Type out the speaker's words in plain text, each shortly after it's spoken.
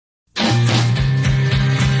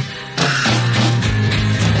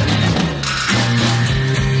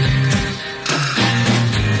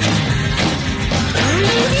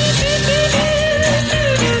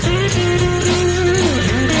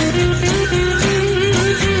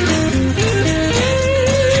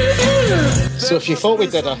So if you thought we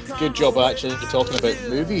did a good job of actually talking about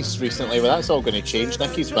movies recently, well, that's all going to change.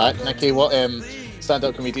 Nicky's back. Nicky, what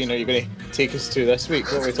stand-up comedian are you going to take us to this week?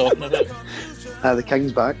 What are we talking about? The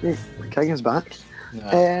King's back, mate. The King is back.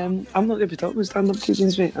 Nah. I'm not going to be talking about stand-up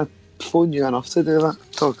comedians, mate. I phoned you enough to do that.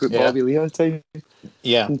 Talk about Bobby Lee all the time.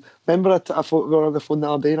 Yeah. And remember, I thought we were on the phone the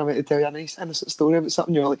other day and I went to tell you a nice innocent story about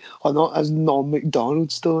something. You were like, oh, not as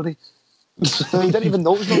non-McDonald story. No, you didn't even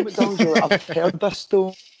know it was non-McDonald. You were like, I've heard this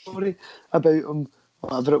story about him,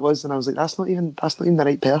 whatever it was, and I was like, that's not even the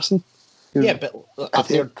right person. Yeah, but I've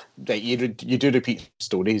heard that you do repeat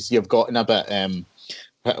stories. You've gotten a bit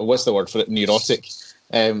what's the word for it? Neurotic,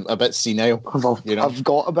 a bit senile. I've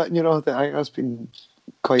got a bit neurotic. I think that's been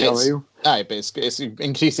quite a while. Aye, but it's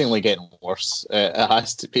increasingly getting worse. It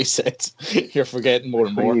has to be said. You're forgetting more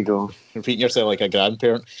and more. There you go. Repeating yourself like a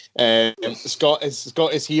grandparent. Scott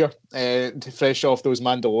is here, fresh off those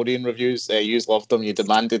Mandalorian reviews. You loved them. You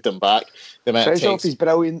demanded them back. Fresh off his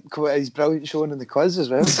brilliant showing in the quiz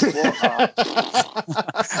as well.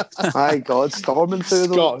 My God, storming through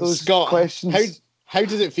those questions. How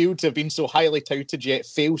does it feel to have been so highly touted yet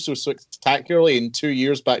fail so spectacularly in 2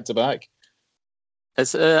 years back to back?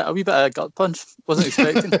 It's a wee bit of a gut punch. Wasn't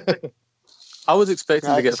expecting. I was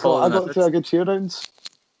expecting to get followed. I got through a good few rounds.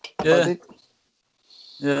 Yeah.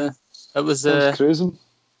 Yeah. It was cruising.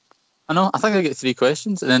 I know. I think I get 3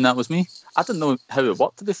 questions, and then that was me. I didn't know how it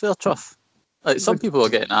worked, to be fair, Truff. Like, some people are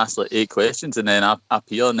getting asked like 8 questions, and then I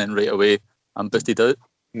appear, and then right away I'm booted out.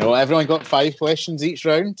 No, everyone got 5 questions each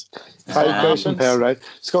round. 5 questions per round.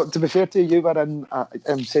 Scott, to be fair to you, were in.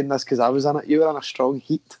 I'm saying this because I was in it. You were in a strong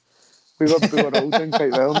heat. We were all doing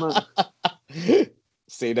quite well in that.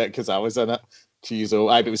 Saying it because I was in it. Jeez,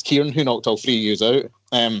 but it was Kieran who knocked all 3 of yous out.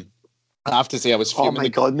 I have to say I was fuming. Oh my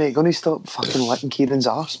God, mate, gonna stop fucking licking Kieran's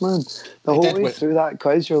arse, man. The whole way through that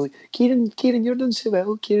quiz, you're like, Kieran, you're doing so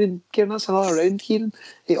well. Kieran, that's another round, Kieran.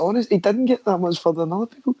 He didn't get that much further than other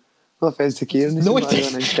people. No offence to Kieran. No, well,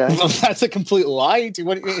 that's a complete lie. Do you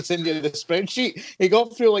want me to send you the spreadsheet? He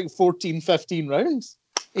got through like 14, 15 rounds.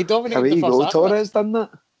 He dominated the first half. Torres done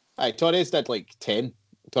that? Aye, Torres did like 10.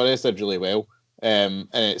 Torres did really well. And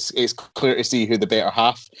it's clear to see who the better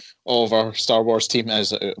half of our Star Wars team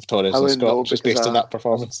is of Torres and Scott, just based on that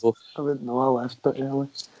performance. I wouldn't know. I left it early.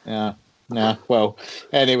 Yeah. Nah, well,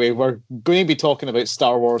 anyway, we're going to be talking about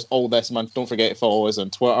Star Wars all this month. Don't forget to follow us on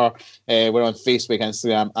Twitter. We're on Facebook,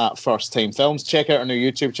 Instagram at First Time Films. Check out our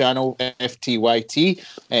new YouTube channel, FTYT.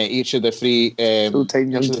 Each of the 3...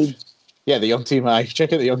 Full-time young team. Yeah, the young team.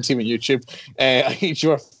 Check out the young team on YouTube. Each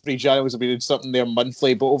of our 3 channels will be doing something there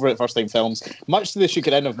monthly, but over at First Time Films, much to the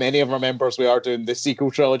chagrin of many of our members, we are doing the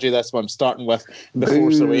sequel trilogy this month, starting with The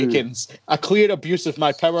Force Awakens. A clear abuse of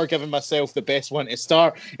my power, giving myself the best one to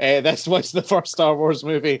start. This was the first Star Wars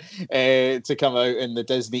movie to come out in the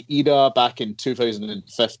Disney era back in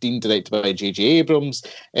 2015, directed by J.J. Abrams.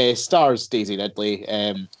 Stars Daisy Ridley,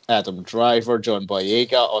 Adam Driver, John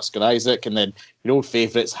Boyega, Oscar Isaac, and then your old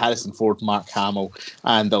favourites, Harrison Ford, Mark Hamill,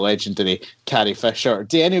 and the legendary Carrie Fisher.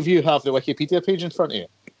 Do any of you have the Wikipedia page in front of you?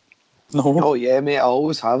 No. Oh yeah, mate. I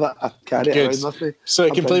always have it. I carry it around with me. So I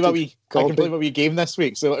can play my wee game this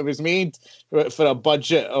week. So it was made for a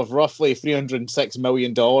budget of roughly $306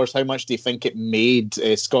 million. How much do you think it made?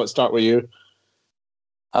 Scott, start with you.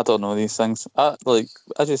 I don't know these things.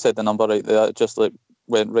 As you said the number right there, it just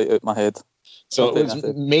went right out my head. So it was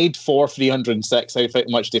made for 306. How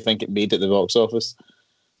much do you think it made at the box office?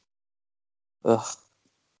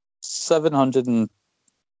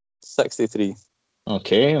 763.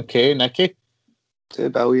 Okay, Nicky? 2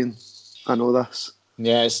 billion. I know this.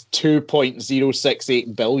 Yeah, it's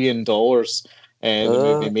 $2.068 billion. The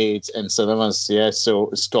movie made in cinemas, so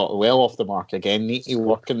Scott well off the mark again. Need to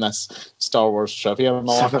work in this Star Wars trivia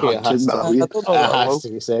malarkey. It has to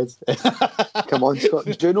be said. Come on, Scott.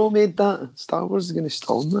 Juno made that. Star Wars is going to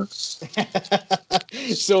storm that.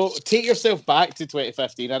 So take yourself back to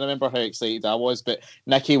 2015. I remember how excited I was. But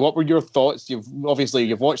Nicky, what were your thoughts? You've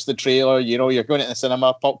watched the trailer. You're going to the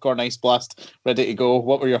cinema, popcorn, ice blast, ready to go.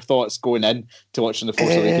 What were your thoughts going in to watching The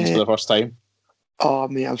Force Awakens for the first time? Oh,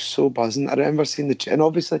 mate, I was so buzzing. I remember seeing and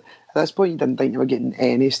obviously, at this point, you didn't think you were getting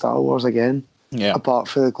any Star Wars again, apart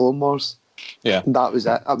from the Clone Wars. Yeah. And that was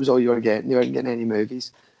it. That was all you were getting. You weren't getting any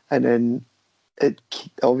movies. And then, the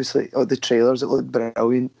trailers, it looked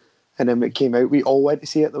brilliant. And then when it came out, we all went to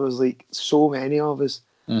see it. There was, so many of us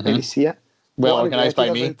went to see it. Well organised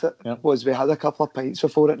by me. Was we had a couple of pints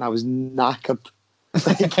before it, and I was knackered.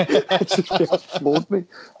 It just floored me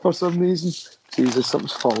for some reason. Jesus,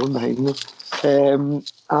 something's falling behind me.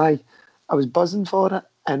 I was buzzing for it,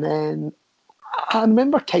 and then I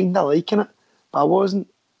remember kind of liking it, but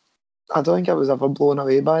I don't think I was ever blown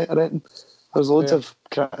away by it or anything. There's loads Yeah. of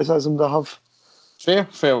criticism to have.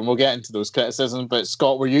 Fair. We'll get into those criticisms. But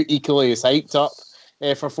Scott, were you equally as hyped up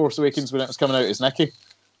for Force Awakens when it was coming out as Nicky?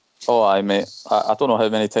 Oh, aye, mate. I don't know how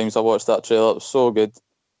many times I watched that trailer. It was so good.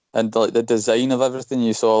 And like the design of everything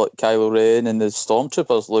you saw, like Kylo Ren and the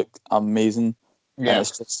Stormtroopers look amazing. Yeah. And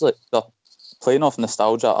it's just like they're playing off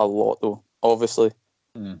nostalgia a lot, though. Obviously,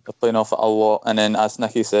 they're playing off it a lot. And then, as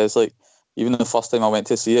Nicky says, like even the first time I went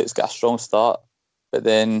to see it, it's got a strong start, but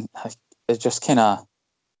then it just kind of,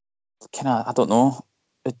 I don't know,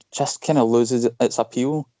 it just kind of loses its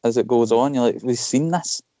appeal as it goes on. You're like, we've seen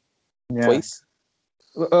this twice.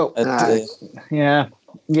 Well, yeah.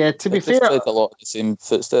 To be fair, tread a lot of the same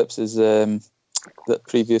footsteps as the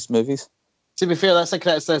previous movies. To be fair, that's a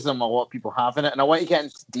criticism a lot of people have in it, and I want to get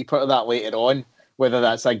into deeper to that later on, whether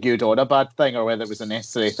that's a good or a bad thing, or whether it was a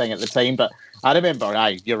necessary thing at the time. But I remember,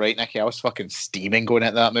 you're right, Nicky, I was fucking steaming going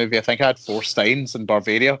at that movie. I think I had 4 steins in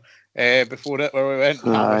Bavaria before it, where we went.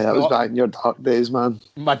 That was back in your dark days, man.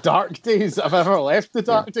 My dark days? I've ever left the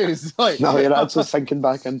dark days? Like, no, you're actually sinking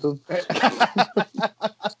back into them.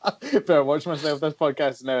 Better watch myself. This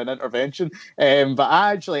podcast is now an intervention. But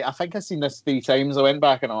I think I've seen this 3 times. I went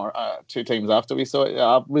back and 2 times after we saw it.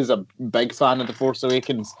 I was a big fan of The Force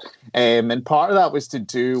Awakens. And part of that was to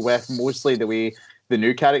do with mostly the way the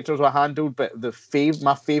new characters were handled. But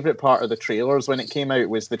my favourite part of the trailers when it came out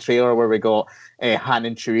was the trailer where we got Han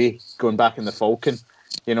and Chewie going back in the Falcon,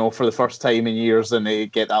 for the first time in years, and they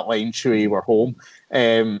get that line, Chewie, we're home.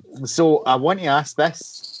 So I want to ask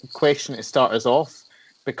this question to start us off,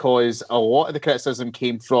 because a lot of the criticism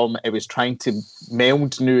came from it was trying to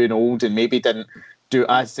meld new and old and maybe didn't do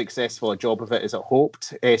as successful a job of it as it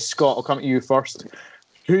hoped. Scott, I'll come to you first.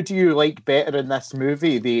 Who do you like better in this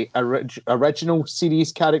movie, the original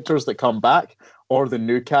series characters that come back, or the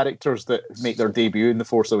new characters that make their debut in The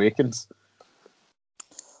Force Awakens?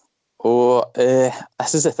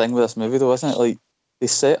 This is the thing with this movie, though, isn't it? Like, they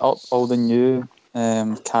set up all the new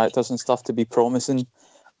characters and stuff to be promising,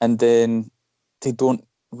 and then they don't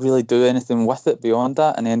really do anything with it beyond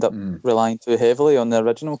that, and end up relying too heavily on the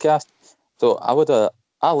original cast. So I like the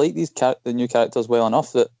new characters well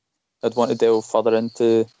enough that I'd want to delve further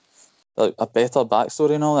into like a better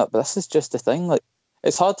backstory and all that. But this is just the thing. Like,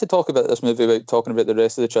 it's hard to talk about this movie without talking about the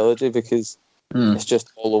rest of the trilogy, because it's just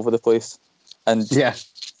all over the place. And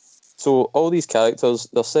so all these characters,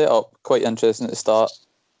 they're set up quite interesting at the start,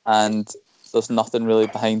 and there's nothing really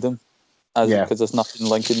behind them, because there's nothing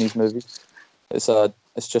linking these movies. It's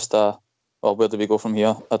just where do we go from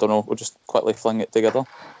here? I don't know. We'll just quickly fling it together.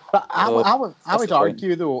 But I would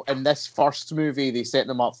argue, though, in this first movie, they set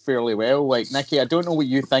them up fairly well. Like, Nicky, I don't know what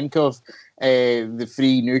you think of the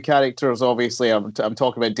 3 new characters. Obviously, I'm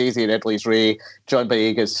talking about Daisy Ridley's Rey, John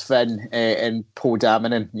Boyega's Finn, and Poe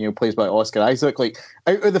Dameron, plays by Oscar Isaac. Like,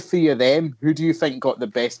 out of the 3 of them, who do you think got the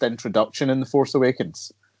best introduction in The Force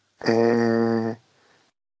Awakens? Poe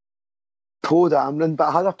Dameron, but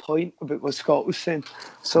I had a point about what Scott was saying.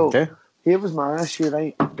 So here was my issue,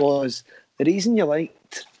 right? Was the reason you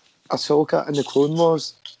liked Ahsoka in the Clone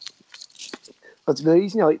Wars? The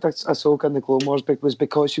reason you liked Ahsoka in the Clone Wars was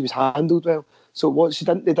because she was handled well. So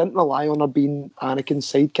they didn't rely on her being Anakin's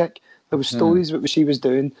sidekick. There was stories about what she was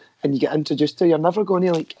doing, and you get introduced to her. You're never going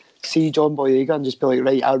to see John Boyega and just be like,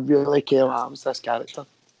 right, I really care what happens to this character.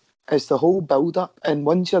 It's the whole build-up, and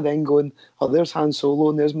once you're then going, there's Han Solo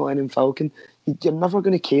and there's Millennium Falcon, you're never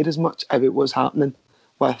going to care as much about what's happening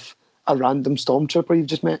with a random stormtrooper you've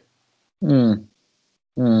just met.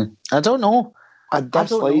 I don't know. I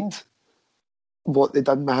disliked what they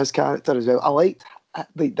done with his character as well. I liked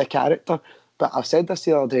the character, but I've said this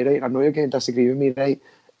the other day, right? And I know you're going to disagree with me, right?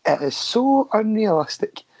 It is so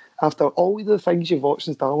unrealistic after all the things you've watched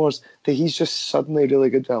in Star Wars that he's just suddenly really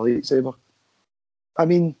good with a lightsaber. I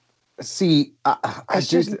mean, see, I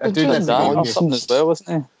do something as well,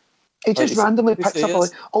 wasn't he? He just randomly picks up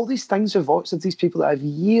all these things we've watched of these people that have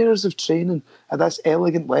years of training and this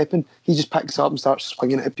elegant weapon. He just picks up and starts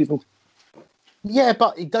swinging it at people. Yeah,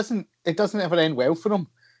 but it doesn't ever end well for him.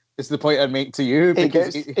 Is the point I'd make to you? He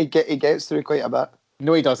gets through quite a bit.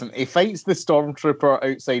 No, he doesn't. He fights the stormtrooper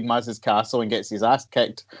outside Maz's castle and gets his ass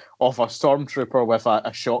kicked off a stormtrooper with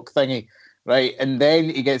a shock thingy, right? And then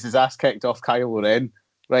he gets his ass kicked off Kylo Ren.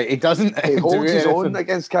 Right, he doesn't. He holds his own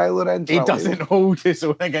against Kylo Ren. He doesn't hold his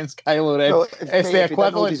own against Kylo Ren. No, it's the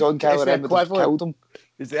equivalent. His own Kylo Ren would have killed him.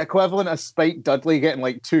 It's the equivalent of Spike Dudley getting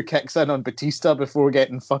like 2 kicks in on Batista before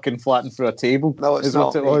getting fucking flattened through a table. No, it's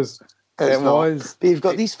not. What it was. It was. But you've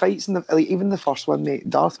got these fights in even the first one, mate.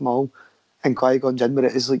 Darth Maul and Qui-Gon Jinn, where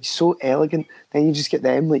it is like so elegant. Then you just get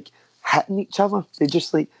them like hitting each other. They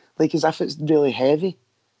just like as if it's really heavy.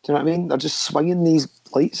 Do you know what I mean? They're just swinging these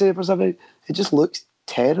lightsabers about. It just looks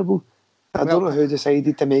terrible. I don't know who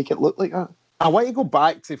decided to make it look like that. I want to go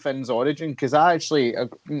back to Finn's origin because I actually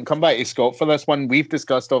come back to Scott for this one. We've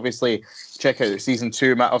discussed, obviously, check out season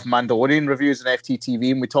 2 of Mandalorian reviews on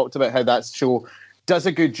FTTV, and we talked about how that show does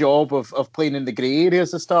a good job of playing in the grey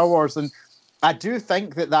areas of Star Wars. And I do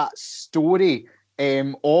think that story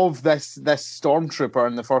of this stormtrooper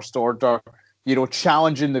in the First Order,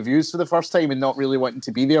 challenging the views for the first time and not really wanting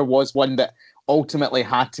to be there, was one that ultimately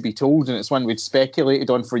had to be told, and it's one we'd speculated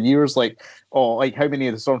on for years, like how many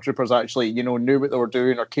of the stormtroopers actually knew what they were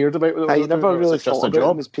doing or cared about what they were doing. You never really thought about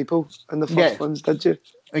them as people in the first ones, did you?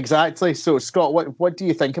 Exactly. So Scott, what do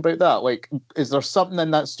you think about that? Like, is there something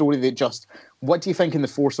in that story that what do you think in The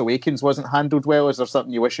Force Awakens wasn't handled well? Is there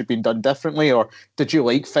something you wish had been done differently, or did you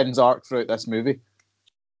like Finn's arc throughout this movie?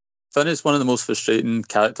 Finn is one of the most frustrating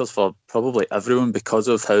characters for probably everyone because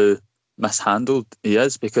of how mishandled he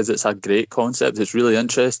is, because it's a great concept, it's really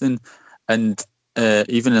interesting, and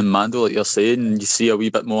even in Mando, like you're saying, you see a wee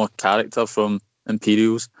bit more character from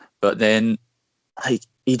Imperials, but then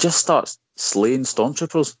he just starts slaying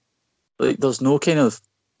stormtroopers. Like, there's no kind of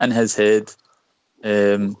in his head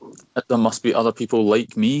there must be other people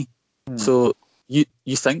like me. So you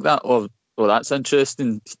think that, well, that's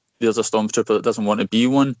interesting, there's a stormtrooper that doesn't want to be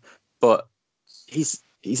one, but he's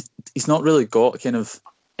not really got kind of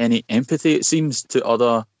any empathy, it seems, towards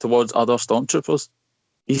other stormtroopers.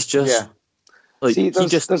 He's just he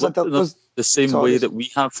just the same way that we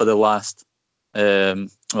have for the last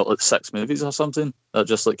 6 movies or something. They're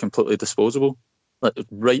just like completely disposable. Like,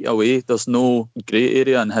 right away, there's no grey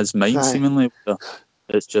area in his mind, seemingly.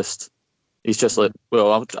 It's just he's just like,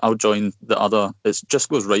 well, I'll join the other. It just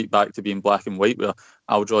goes right back to being black and white, where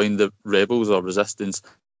I'll join the rebels or resistance,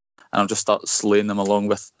 and I'll just start slaying them along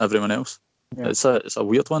with everyone else. Yeah. It's a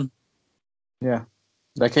weird one. Yeah.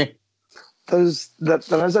 Vicky? There's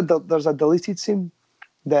a deleted scene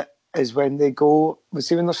that is when they go,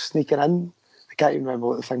 see when they're sneaking in, I can't even remember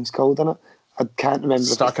what the thing's called in it. I can't remember.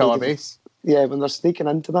 Starkiller Base? Yeah, when they're sneaking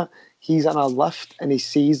into that, he's in a lift and he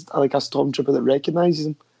sees like a stormtrooper that recognises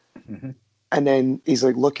him. Mm-hmm. And then he's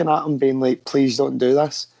like looking at him being like, please don't do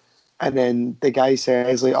this. And then the guy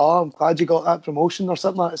says like, oh, I'm glad you got that promotion or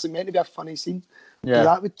something like that. It's like meant to be a funny scene. Yeah.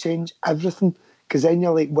 That would change everything, because then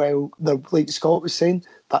you're like, well, like Scott was saying,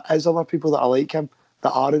 there is other people that are like him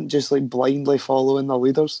that aren't just like blindly following the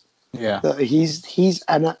leaders. Yeah, that he's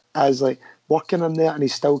in it as like working in there, and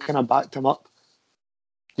he's still kind of backed him up.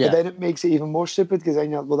 Yeah, but then it makes it even more stupid, because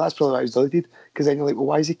then you're, well, that's probably why it was deleted, because then you're like, well,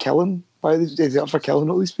 why is he killing? Why is he up for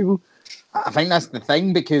killing all these people? I think that's the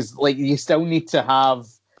thing, because like you still need to have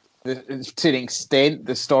to an extent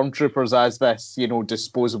the stormtroopers as this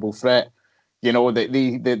disposable threat.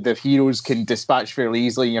 The heroes can dispatch fairly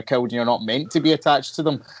easily, and you're killed, and you're not meant to be attached to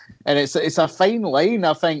them. And it's a fine line.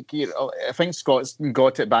 I think Scott's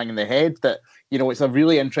got it bang in the head that it's a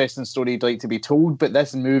really interesting story you'd like to be told, but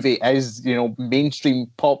this movie is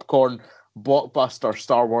mainstream popcorn blockbuster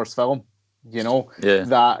Star Wars film.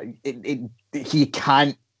 That he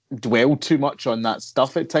can't dwell too much on that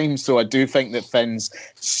stuff at times. So I do think that Finn's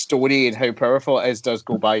story and how powerful it is does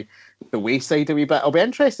go by the wayside a wee bit. I'll be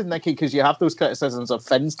interested, Nicky, because you have those criticisms of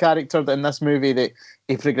Finn's character in this movie, that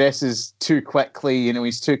he progresses too quickly.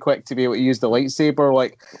 He's too quick to be able to use the lightsaber.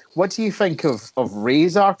 Like, what do you think of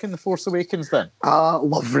Rey's arc in The Force Awakens then?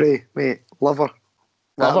 Love Rey, mate. Love her.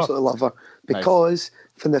 Absolutely love her. Because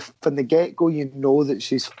nice. from the get-go, you know that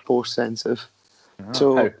she's Force sensitive.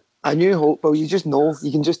 So A New Hope, well, you just know,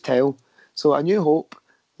 you can just tell. So A New Hope,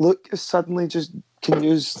 Luke suddenly just can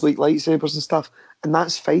use like lightsabers and stuff, and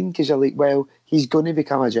that's fine, because you're like, well, he's going to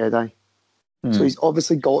become a Jedi. So he's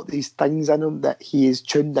obviously got these things in him that he is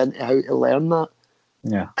tuned into how to learn that.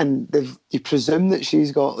 Yeah. And you presume that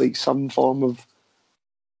she's got like some form of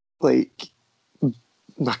like,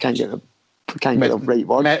 I can't get the right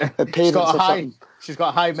word. She's got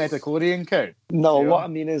a high metachlorian count. No, what I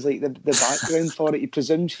mean is like the background for it. You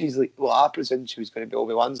presume she's like, well, I presume she was going to be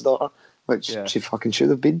Obi-Wan's daughter, which she fucking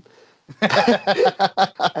should have been.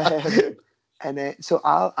 So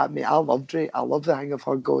I loved Rey. I love the hang of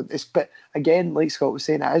her going. But again, like Scott was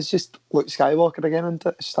saying, it is just Luke Skywalker again, isn't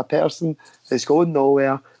it? It's just a person that's going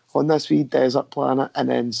nowhere on this wee desert planet, and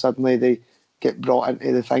then suddenly they get brought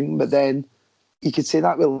into the thing. But then you could say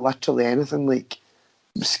that with literally anything, like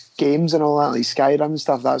games and all that, like Skyrim and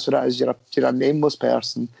stuff. That's what it is. You're a nameless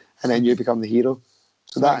person, and then you become the hero.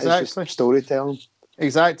 So that is just storytelling.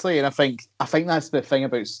 Exactly, and I think that's the thing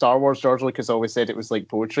about Star Wars. George Lucas always said it was like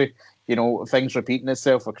poetry. Things repeating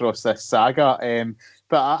itself across this saga.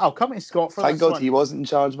 But I'll come to Scott for Thank this God one. he wasn't in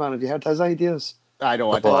charge, man. Have you heard his ideas? I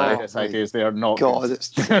know, I didn't like this ideas. They are not God, good. it's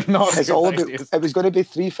They're not it's good all about. ideas. It was going to be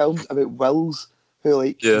 3 films about wills who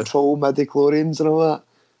like control midi-chlorians and all that.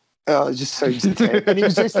 It just sounds terrible. And he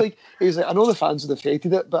was like, I know the fans would have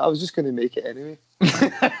hated it, but I was just going to make it anyway.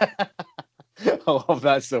 I love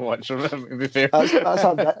that so much. To be fair, that's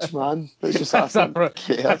a rich man. That's just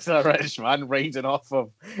that's a rich man riding off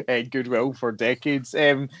of goodwill for decades.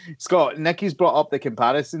 Scott, Nikki's brought up the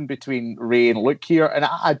comparison between Ray and Luke here, and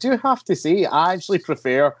I do have to say, I actually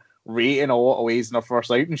prefer Ray in a lot of ways in her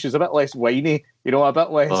first outing. She's a bit less whiny, a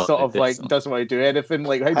bit less doesn't want to do anything.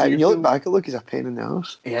 Like, how do you look back at Luke, he's a pain in the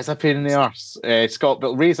arse. He is a pain in the arse, Scott,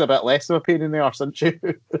 but Ray's a bit less of a pain in the arse, isn't she?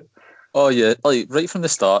 Oh yeah, like right from the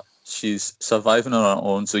start, she's surviving on her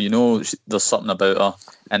own, so there's something about her.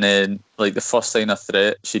 And then, like, the first sign of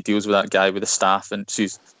threat, she deals with that guy with the staff, and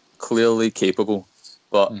she's clearly capable.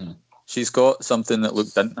 But she's got something that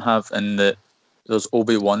Luke didn't have, in that there's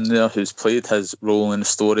Obi-Wan there who's played his role in the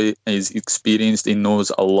story. He's experienced, he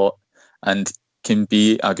knows a lot, and can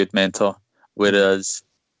be a good mentor. Whereas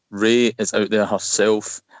Rey is out there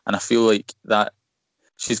herself, and I feel like that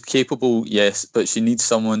she's capable, yes, but she needs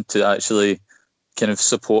someone to actually kind of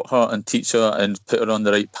support her and teach her and put her on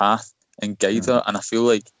the right path and guide her. And I feel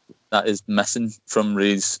like that is missing from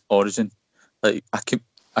Rey's origin. Like, I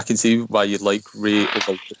can see why you'd like Rey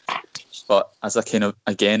over Luke, but as a kind of,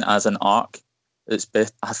 again, as an arc,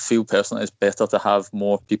 I feel personally it's better to have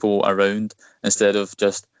more people around instead of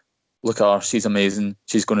just, look at her, she's amazing,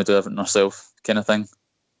 she's going to do everything herself kind of thing.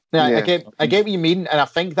 Yeah, I get what you mean, and I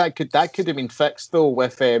think that could have been fixed though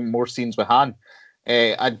with more scenes with Han.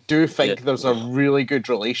 I do think there's a really good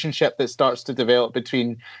relationship that starts to develop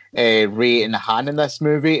between Rey and Han in this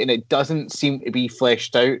movie, and it doesn't seem to be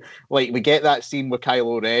fleshed out. Like, we get that scene with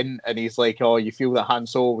Kylo Ren, and he's like, "Oh, you feel that Han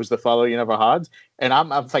Solo was the father you never had?" And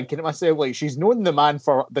I'm thinking to myself, like, she's known the man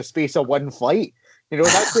for the space of one flight.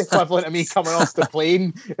 That's the equivalent of me coming off the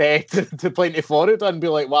plane to plane to Florida and be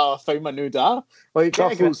like, "Wow, I found my new dad." Like,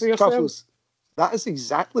 Truffles. That is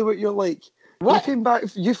exactly what you're like. What? You came back.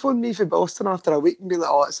 You phoned me from Boston after a week and be like,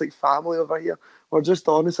 "Oh, it's like family over here." We're just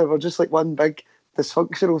honestly, we're just like one big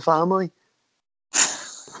dysfunctional family.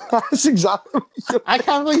 That's exactly what you're I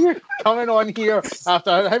can't believe you're coming on here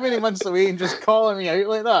after how many months away and just calling me out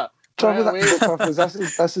like that. Truffles,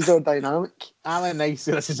 this is our dynamic. Alan, nice.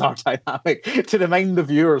 This is our dynamic. To remind the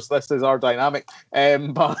viewers, this is our dynamic.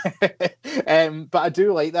 But I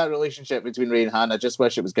do like that relationship between Rey and Han. I just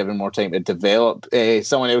wish it was given more time to develop.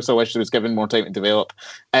 Someone else I wish it was given more time to develop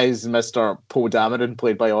is Mr. Poe Dameron,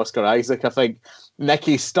 played by Oscar Isaac. I think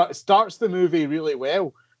Nicky starts the movie really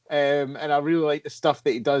well. And I really like the stuff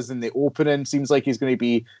that he does in the opening. Seems like he's going to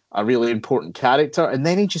be a really important character. And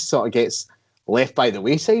then he just sort of gets left by the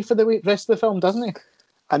wayside for the rest of the film, doesn't he?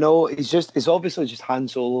 I know, he's obviously just Han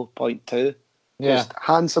Solo .2. Yeah. Just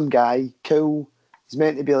handsome guy, cool. He's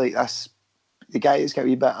meant to be like this, the guy that's got a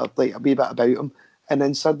wee bit about him, and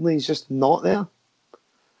then suddenly he's just not there.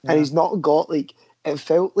 Yeah. And he's not got, like, it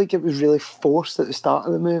felt like it was really forced at the start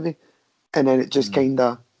of the movie, and then it just kind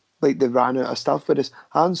of, like, they ran out of stuff. Whereas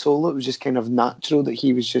Han Solo, it was just kind of natural that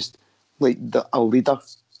he was just, like, a leader.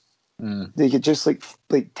 They could just like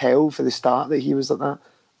tell for the start that he was like that.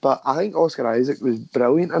 But I think Oscar Isaac was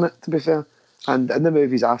brilliant in it, to be fair. And in the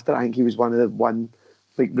movies after, I think he was one of the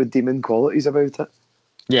redeeming qualities about it.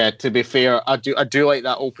 Yeah, to be fair, I do like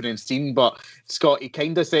that opening scene, but Scott, he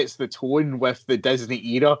kind of sets the tone with the Disney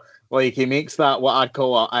era. Like, he makes that what I'd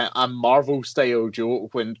call a Marvel style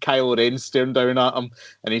joke when Kylo Ren's staring down at him,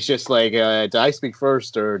 and he's just like, "Do I speak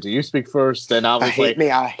first, or do you speak first?" And I hate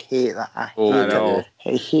that. I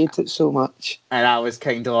hate it so much. And I was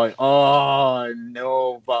kind of like, "Oh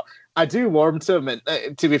no!" But I do warm to him. And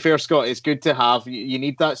to be fair, Scott, it's good to have. You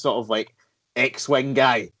need that sort of like X-wing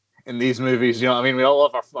guy in these movies, you know what I mean? We all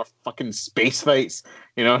love our fucking space fights,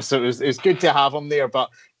 so it's good to have him there.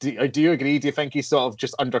 But do you agree? Do you think he's sort of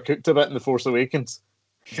just undercooked a bit in The Force Awakens?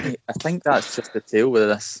 I think that's just the tail with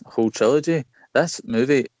this whole trilogy. This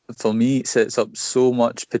movie, for me, sets up so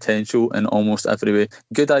much potential in almost every way.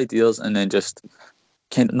 Good ideas, and then just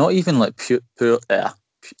not even like pure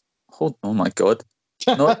oh my God.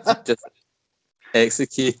 Not just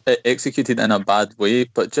executed in a bad way,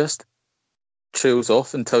 but just trails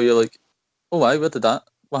off until you're like, "Oh, why? Where did that?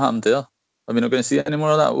 What happened there? Are we not going to see any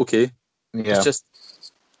more of that?" Okay. Yeah.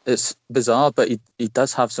 It's bizarre, but he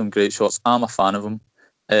does have some great shots. I'm a fan of him,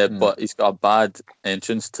 but he's got a bad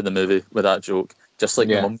entrance to the movie with that joke, just like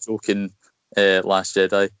the mum joke in Last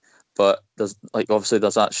Jedi. But there's obviously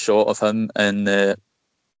there's that shot of him in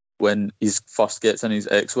when he first gets in his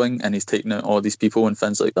X-wing and he's taking out all these people, and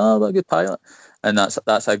Finn's like, "Oh, what a good pilot," and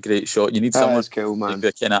that's a great shot. You need someone cool, man. like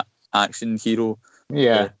the kind of action hero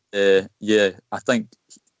Yeah. Yeah, I think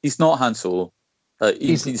he's not Han Solo.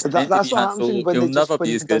 He's meant That's to be what Han happens Solo. when He'll they just never when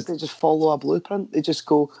be as good. Disney just follow a blueprint. They just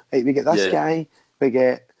go, right, we get this guy, we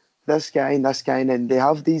get this guy and this guy, and then they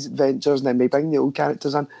have these ventures, and then they bring the old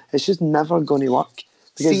characters in. It's just never going to work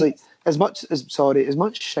because, like, as much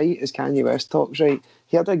shite as Kanye West talks, right?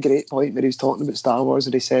 He had a great point where he was talking about Star Wars,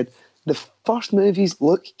 and he said the first movies,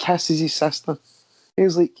 Luke kisses his sister. He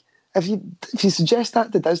was like, if you suggest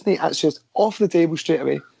that to Disney, that's just off the table straight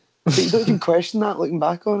away. But you don't even question that looking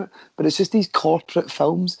back on it. But it's just these corporate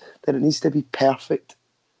films that it needs to be perfect.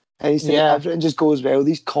 It needs to be, everything just goes well.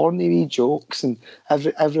 These corny wee jokes and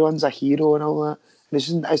everyone's a hero and all that.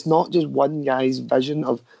 And it's not just one guy's vision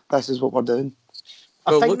of this is what we're doing.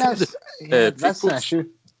 I think that's an issue.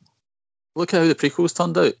 Look at how the prequels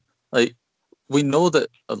turned out. Like, we know that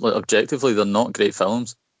objectively they're not great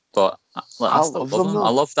films, but I still love them.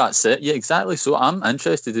 I love that set. Yeah, exactly. So I'm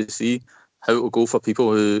interested to see how it will go for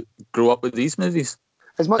people who grow up with these movies.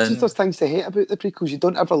 As much as there's things to hate about the prequels, you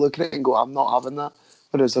don't ever look at it and go, I'm not having that.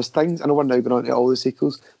 Whereas there's things, I know we're now going on to all the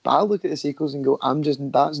sequels, but I look at the sequels and go,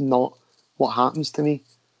 that's not what happens to me.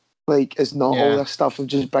 Like, it's not all this stuff of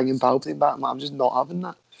just bringing Palpatine back. I'm just not having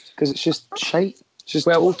that. Because it's just shite. It's just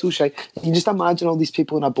total shite. You can just imagine all these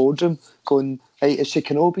people in a boardroom going, hey, is she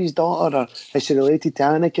Kenobi's daughter, or is she related to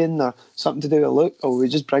Anakin, or something to do with Luke, or will we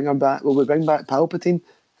just bring her back? Will we bring back Palpatine?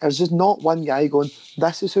 There's just not one guy going,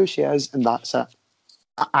 this is who she is, and that's it.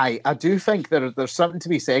 I do think there's something to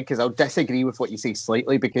be said, because I'll disagree with what you say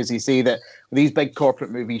slightly, because you say that with these big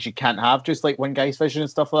corporate movies you can't have just like one guy's vision and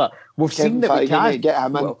stuff like that. We've seen that we can. Get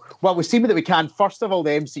him in. Well, we've seen that we can. First of all,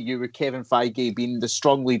 the MCU with Kevin Feige being the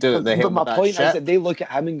strongly do at the helm. But my point is that they look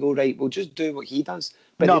at him and go, right, we'll just do what he does.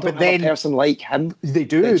 But no, they don't have a person like him. They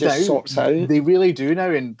do that just sorts out. They really do now,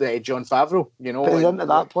 in Jon Favreau. You know, but they didn't at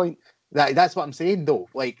that point. That's what I'm saying, though.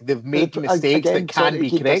 Like, they've made mistakes that can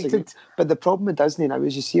be corrected. But the problem with Disney now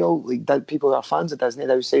is you see all like people who are fans of Disney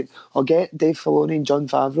now saying, "I'll get Dave Filoni and Jon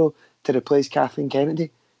Favreau to replace Kathleen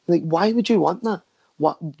Kennedy." Like, why would you want that?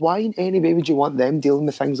 Why in any way would you want them dealing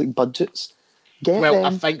with things like budgets? Get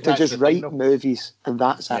them to just write movies, and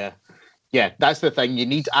that's it. Yeah, that's the thing. You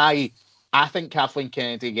need. I think Kathleen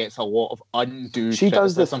Kennedy gets a lot of undue. She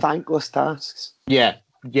criticism. does the thankless tasks.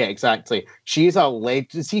 Yeah, exactly. She is a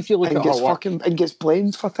legend. See if you look at her work, and gets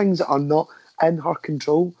blamed for things that are not in her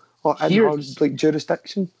control or in her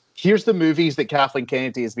jurisdiction. Here's the movies that Kathleen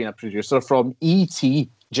Kennedy has been a producer from: E.T.,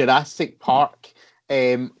 Jurassic Park.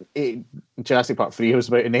 Jurassic Park 3 I was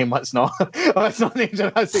about to name. Let's not name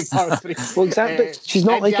Jurassic Park 3. Well, exactly. She's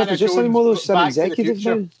not like a producer anymore. She's an executive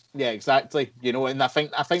now. Yeah, exactly. You know, and I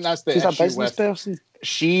think that's the issue. She's a business person.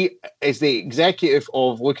 She is the executive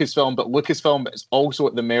of Lucasfilm, but Lucasfilm is also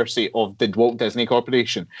at the mercy of the Walt Disney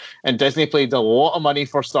Corporation. And Disney paid a lot of money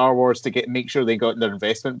for Star Wars to make sure they got their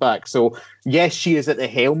investment back. So, yes, she is at the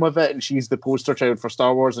helm of it, and she's the poster child for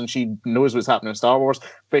Star Wars, and she knows what's happening in Star Wars,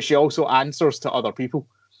 but she also answers to other people.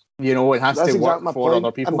 You know, it has to work for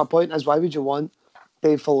other people. And my point is, why would you want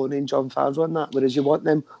Dave Filoni and Jon Favreau on that, whereas you want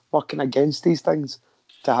them working against these things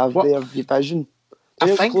to have their vision?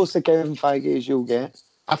 They're as close to Kevin Feige as you'll get.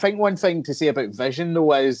 I think one thing to say about vision,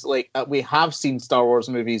 though, is like we have seen Star Wars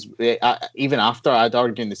movies, even after, I'd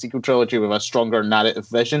argue, in the sequel trilogy, with a stronger narrative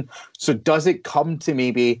vision. So does it come to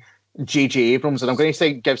maybe J.J. Abrams? And I'm going to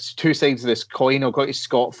say gives two sides of this coin. I'll go to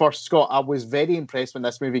Scott first. Scott, I was very impressed when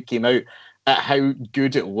this movie came out at how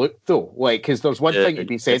good it looked, though. Like, because there's one thing to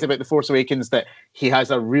be said about The Force Awakens, that he has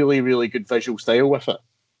a really, really good visual style with it.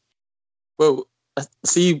 Well,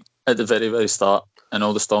 see, at the very, very start, and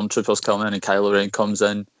all the stormtroopers come in, and Kylo Ren comes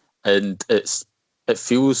in, and it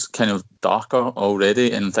feels kind of darker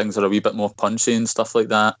already, and things are a wee bit more punchy and stuff like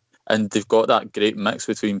that. And they've got that great mix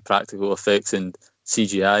between practical effects and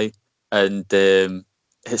CGI, and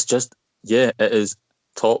it's just, it is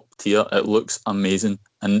top tier. It looks amazing,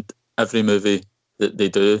 and every movie that they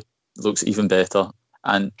do looks even better.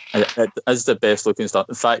 And it is the best looking Star.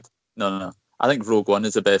 In fact, no. I think Rogue One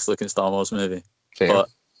is the best looking Star Wars movie. Fair. But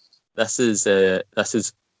this is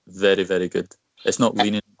very, very good. It's not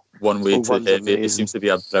leaning one way too heavy. Amazing. It seems to be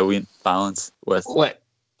a brilliant balance with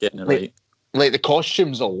getting it right. Like the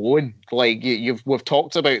costumes alone, like we've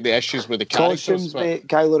talked about the issues with the characters. Costumes, mate.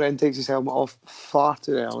 Kylo Ren takes his helmet off far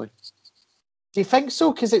too early. Do you think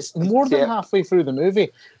so? Because it's more than halfway through the movie.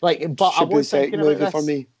 Like, but I was thinking about this. For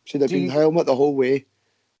me, should have been helmet the whole way.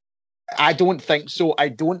 I don't think so. I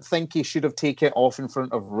don't think he should have taken it off in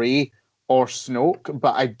front of Rey or Snoke,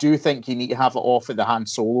 but I do think you need to have it off at the Han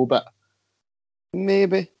Solo bit.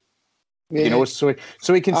 Maybe. You know, so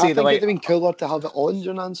we can say that. I think it'd have been cooler to have it on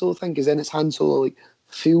during Han Solo thing, because then it's Han Solo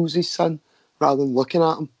feels his son rather than looking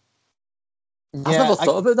at him. I've never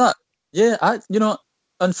thought about that. Yeah,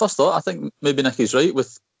 on first thought, I think maybe Nicky's right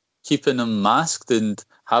with keeping him masked and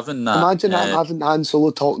having that. Imagine having Han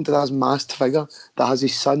Solo talking to that masked figure that has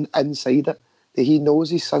his son inside it. That he knows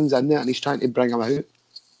his son's in there and he's trying to bring him out.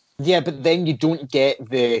 Yeah, but then you don't get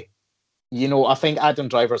the, I think Adam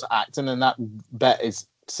Driver's acting in that bit is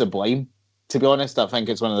sublime. To be honest, I think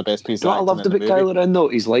it's one of the best pieces of acting What I loved in the about movie. Kylo Ren though,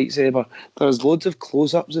 his lightsaber. There's loads of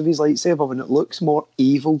close-ups of his lightsaber and it looks more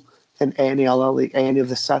evil than any other, like any of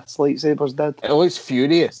the Sith's lightsabers did. It looks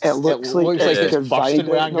furious. It looks like it's you're bursting with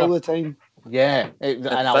vibrating anger. all the time. Yeah, It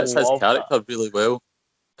fits his character really well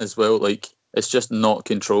as well. Like, it's just not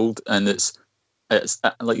controlled, and it's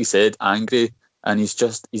like you said, angry, and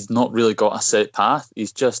he's not really got a set path.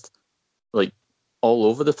 He's just like all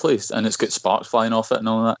over the place, and it's got sparks flying off it and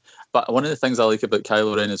all that. But one of the things I like about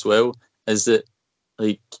Kylo Ren as well is that,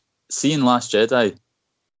 like, seeing Last Jedi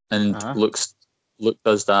and Luke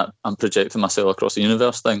does that I'm projecting myself across the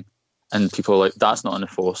universe thing, and people are like, that's not in the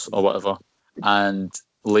Force or whatever, and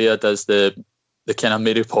Leia does the kind of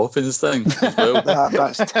Mary Poppins thing as well.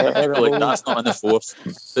 That's terrible. Like, that's not in the Force.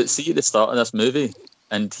 But see at the start of this movie,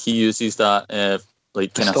 and he uses that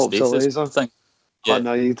like kind of stasis thing. Yeah,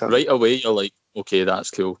 no, you don't. Right away you're like, okay,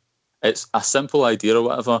 that's cool. It's a simple idea or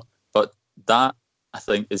whatever, but that I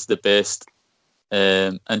think is the best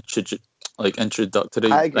introductory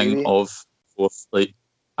thing of Force. Like,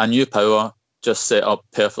 a new power just set up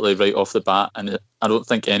perfectly right off the bat, and I don't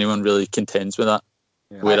think anyone really contends with that.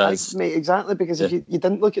 Yeah. Whereas, mate, exactly, because if you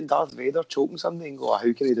didn't look at Darth Vader choking something and go,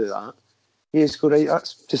 how can he do that? You just go, right,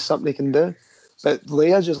 that's just something he can do. But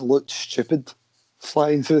Leia just looked stupid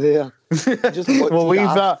flying through there. We'll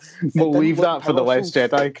leave that for the Last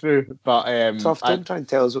Jedi crew. But Tough, don't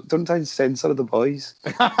try and censor the boys.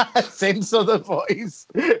 Censor the boys.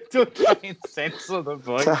 Don't try and censor the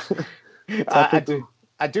boys. I do.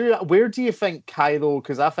 Where do you think Kylo?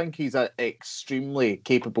 Because I think he's an extremely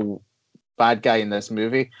capable bad guy in this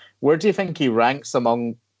movie. Where do you think he ranks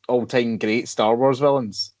among all-time great Star Wars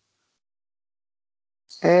villains?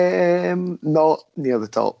 Not near the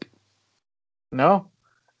top. No?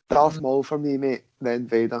 Darth Maul for me, mate, then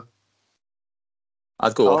Vader.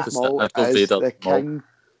 I'd go opposite. I'd go Vader. The king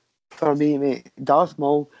for me, mate. Darth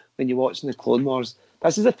Maul, when you're watching the Clone Wars,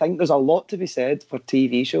 this is the thing, there's a lot to be said for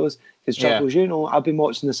TV shows. Because, Chuckles, I've been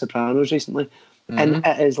watching The Sopranos recently, and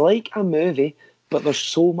it is like a movie, but there's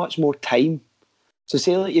so much more time. So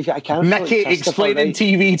say like you've got a character Nicky like explaining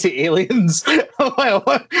TV to aliens. Well,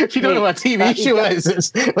 if you don't know what a TV show is,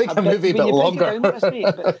 it's like a movie but longer. But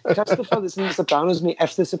Christopher that's in The Sopranos, mate,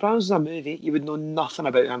 if The Sopranos is a movie, you would know nothing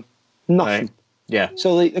about him. Nothing. Right. Yeah.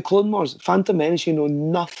 So like the Clone Wars, Phantom Menace, you know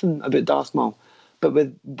nothing about Darth Maul. But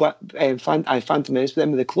with Phantom Menace, but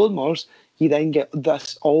then with the Clone Wars, you then get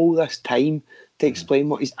all this time to explain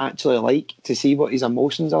what he's actually like, to see what his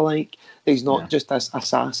emotions are like. He's not just this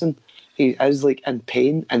assassin. He is like in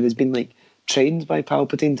pain and has been like trained by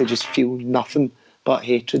Palpatine to just feel nothing but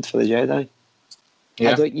hatred for the Jedi. Yeah.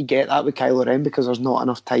 I don't think you get that with Kylo Ren because there's not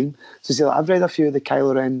enough time. So see, like, I've read a few of the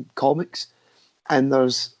Kylo Ren comics, and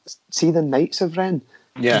the Knights of Ren.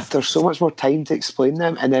 Yeah, there's so much more time to explain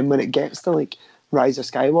them, and then when it gets to like Rise of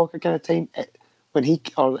Skywalker kind of time,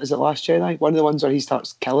 or is it Last Jedi? One of the ones where he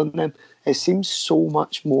starts killing them, it seems so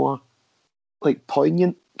much more like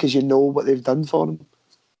poignant because you know what they've done for him.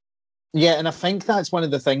 Yeah, and I think that's one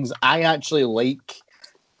of the things I actually like,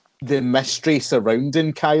 the mystery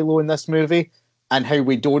surrounding Kylo in this movie and how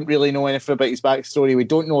we don't really know anything about his backstory. We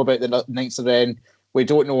don't know about the Knights of Ren. We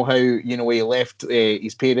don't know how, he left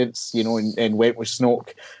his parents, and went with Snoke.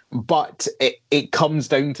 But it comes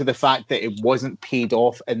down to the fact that it wasn't paid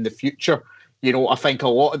off in the future. I think a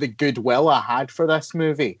lot of the goodwill I had for this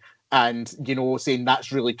movie and, saying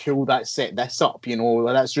that's really cool, that set this up,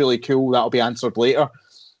 that's really cool, that'll be answered later.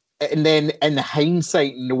 And then in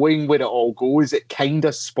hindsight, knowing where it all goes, it kind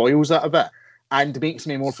of spoils it a bit and makes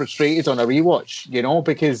me more frustrated on a rewatch,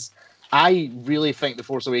 because I really think The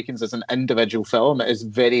Force Awakens as an individual film is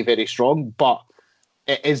very, very strong, but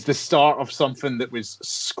it is the start of something that was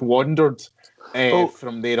squandered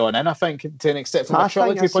from there on in, I think, to an extent, from a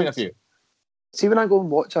trilogy point of view. See, when I go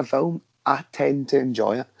and watch a film, I tend to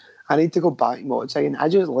enjoy it. I need to go back and watch it again. I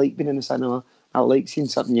just like being in the cinema. I like seeing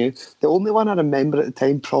something new. The only one I remember at the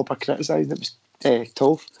time proper criticising it was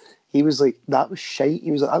Toph. He was like, that was shite.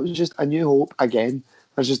 He was like, that was just A New Hope again.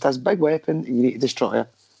 There's just this big weapon and you need to destroy it.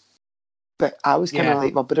 But I was kind of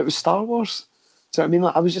like, well, but it was Star Wars. So I mean,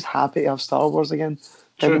 like, I was just happy to have Star Wars again.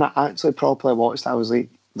 Then when I actually properly watched it, I was like,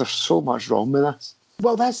 there's so much wrong with this.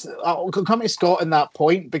 Well, I'll come to Scott on that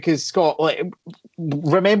point because Scott, like,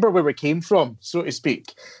 remember where we came from, so to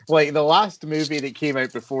speak. Like the last movie that came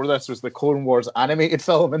out before this was the Clone Wars animated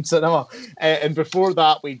film in cinema, and before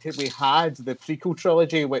that we had the prequel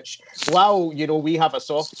trilogy, which, while we have a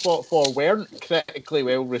soft spot for, weren't critically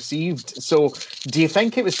well received. So, do you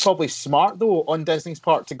think it was probably smart though on Disney's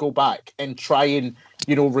part to go back and try and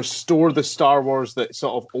restore the Star Wars that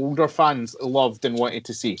sort of older fans loved and wanted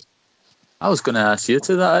to see? I was going to ask you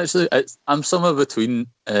to that, actually. I'm somewhere between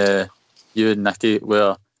you and Nicky,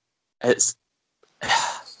 where it's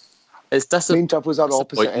Main troubles are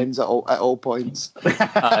opposite ends at all points.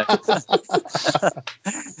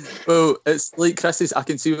 Well, it's like I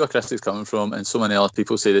can see where Chris is coming from, and so many other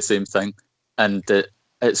people say the same thing. And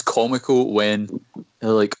it's comical when they're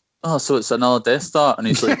like, oh, so it's another Death Star? And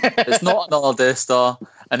he's like, it's not another Death Star.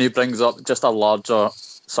 And he brings up just a larger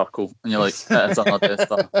circle, and you're like, it's another Death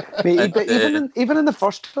Star. Mate, but even in the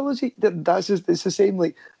first trilogy, it's the same.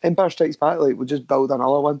 Like Empire Strikes Back, like we'll just build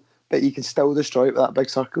another one, but you can still destroy it with that big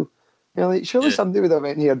circle. You're like, surely somebody would have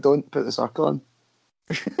went here. Don't put the circle in.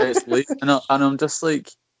 It's late, and I'm just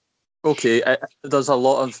like, okay, there's a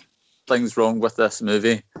lot of things wrong with this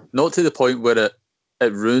movie, not to the point where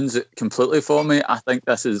it ruins it completely for me. I think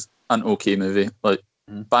this is an okay movie, like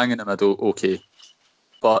bang in the middle, okay,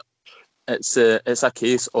 but it's a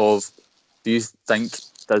case of, do you think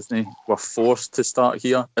Disney were forced to start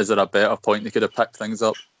here? Is there a better point they could have picked things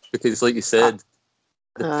up? Because, like you said,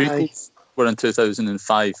 the prequels were in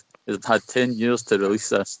 2005. They've had 10 years to release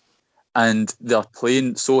this, and they're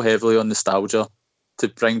playing so heavily on nostalgia to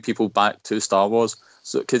bring people back to Star Wars.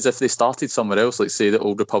 So, because if they started somewhere else, like say the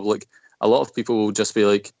Old Republic, a lot of people will just be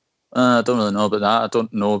like, I don't really know about that. I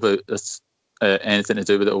don't know about this anything to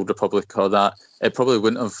do with the Old Republic or that. It probably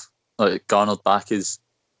wouldn't have garnered back as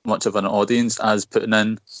much of an audience as putting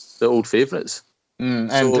in the old favourites. And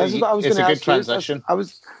this is what I was it's going a to good ask transition. I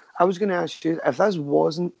was going to ask you, if this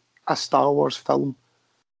wasn't a Star Wars film,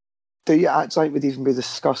 do you actually think we'd even be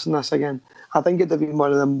discussing this again? I think it'd have been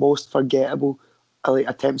one of the most forgettable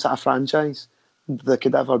attempts at a franchise there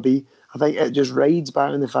could ever be. I think it just rides back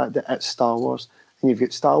on the fact that it's Star Wars, and you've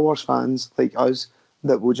got Star Wars fans like us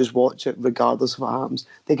that will just watch it regardless of what happens.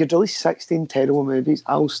 They could release 16 terrible movies,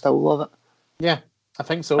 I'll still love it. Yeah, I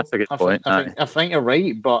think so. That's a good point. I think you're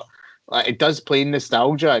right, but it does play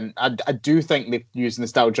nostalgia, and I do think they've used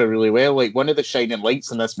nostalgia really well. Like, one of the shining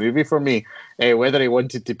lights in this movie for me, whether he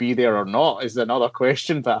wanted to be there or not is another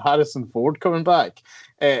question, but Harrison Ford coming back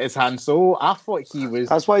as Han Solo, I thought he was...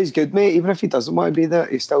 That's why he's good, mate. Even if he doesn't want to be there,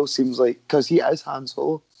 he still seems like... Because he is Han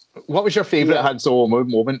Solo. What was your favourite Han Solo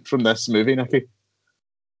moment from this movie, Nicky?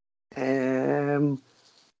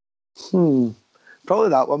 Probably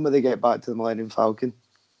that one where they get back to the Millennium Falcon.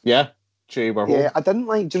 Yeah, Chewie, we're home. Yeah, I didn't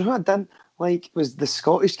like... Do you know what I didn't like? Was the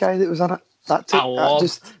Scottish guy that was in it.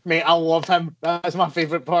 I love him. That's my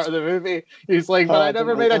favourite part of the movie. He's like, but I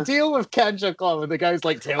never made a deal with Kanja Club. And the guy's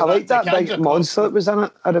like, I like that big monster that was in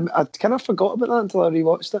it. I kind of forgot about that until I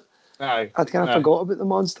rewatched it. I'd kind of forgot about the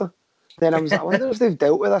monster. Then I was like, I wonder if they've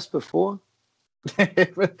dealt with this before.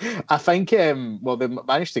 I think they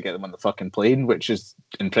managed to get them on the fucking plane, which is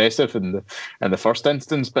impressive in the first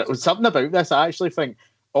instance. But something about this, I actually think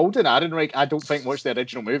Alden Ehrenreich, I don't think watched the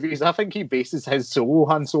original movies. I think he bases his solo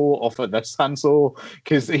Han Solo off of this Han Solo,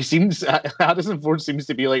 because Harrison Ford seems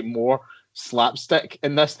to be like more slapstick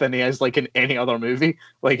in this than he is like in any other movie.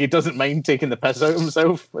 Like, he doesn't mind taking the piss out of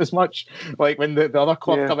himself as much. Like when the other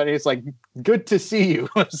club come in, he's like, good to see you.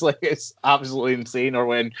 It's like, it's absolutely insane. Or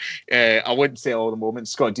when I wouldn't say all the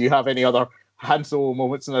moments. Scott, do you have any other Han Solo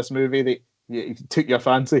moments in this movie that you took your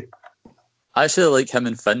fancy? I actually like him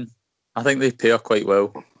and Finn. I think they pair quite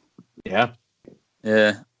well. Yeah.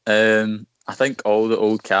 I think all the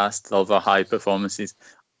old cast love their high performances.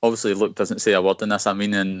 Obviously, Luke doesn't say a word in this. I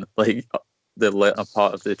mean, in like the later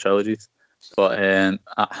part of the trilogies, but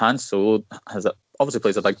Han Solo obviously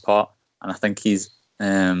plays a big part, and I think his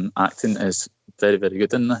acting is very, very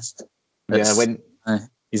good in this.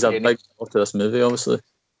 He's a big part to this movie, obviously.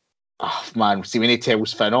 Oh man, see when he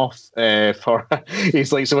tells Finn off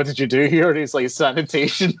he's like, so what did you do here? And he's like,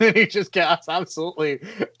 sanitation. And he just gets absolutely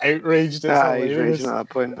outraged. He's raging at that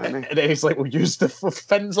point, isn't he? And then he's like, we'll use the...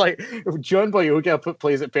 Finn's like, John Boyega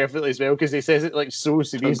plays it perfectly as well, because he says it like so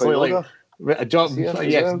seriously. Like, John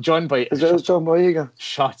Boyega. As well as John Boyega.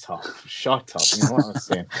 Shut up. You know what I'm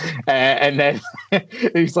saying? And then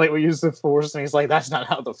he's like, we use the Force, and he's like, that's not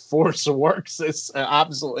how the Force works. It's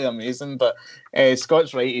absolutely amazing. But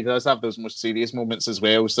Scott's right, he does have those most serious moments as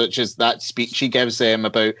well, such as that speech he gives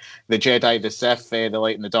about the Jedi, the Sith, the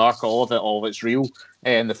light and the dark, all of it's real.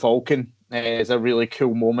 And the Falcon is a really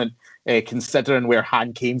cool moment. considering where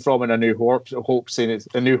Han came from in A New Hope, saying it's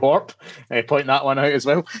A New Hope, point that one out as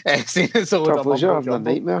well. Saying it's all Truffles, you're having a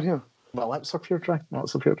nightmare here. My lips are pure dry. But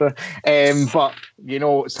Scott's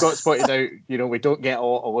pointed out, we don't get a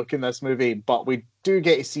lot of look in this movie, but we do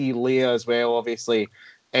get to see Leia as well. Obviously,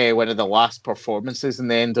 one of the last performances in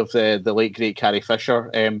the end of the late great Carrie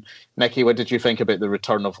Fisher. Nikki, what did you think about the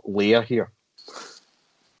return of Leia here?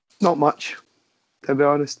 Not much, to be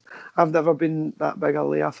honest. I've never been that big a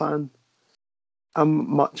Leia fan.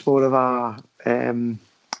 I'm much more of a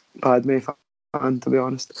Padme fan, to be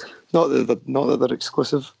honest. Not that they're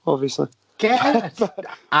exclusive, obviously. Get out of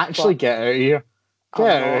here. Get out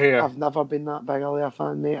of here. I've never been that big a Leia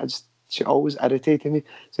fan, mate. She always irritated me.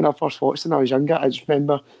 So when I first watched it when I was younger, I just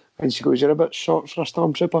remember when she goes, "You're a bit short for a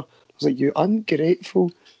stormtrooper." I was like, "You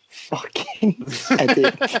ungrateful fucking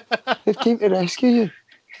idiot. They came to rescue you."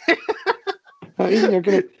 I mean, you're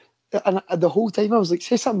gonna... And the whole time I was like,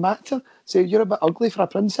 say something back to her. Say, "You're a bit ugly for a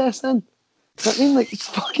princess then." You know what I mean? Like,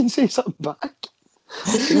 just fucking say something back.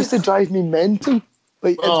 It used to drive me mental.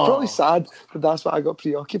 Like, it's probably sad that that's what I got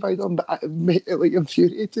preoccupied on, but it like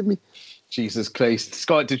infuriated me. Jesus Christ.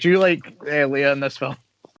 Scott, did you like Leia in this film?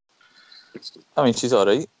 I mean, she's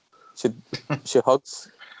alright. She hugs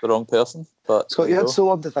the wrong person. But Scott, you had so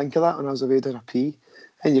long to think of that when I was away doing a pee,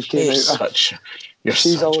 and you've came out.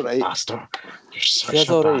 She's such all right. A bastard. You're such she's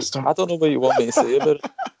a all right. bastard. I don't know what you want me to say about it.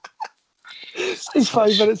 He's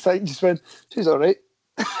 5 minutes in, just went, "She's all right."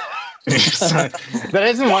 There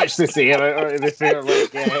isn't much to say about her, to be fair. Like,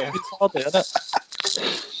 It's hard, isn't it?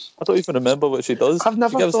 I don't even remember what she does. I've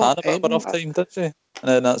never she gives thought Hannah a bit of enough time, did she? And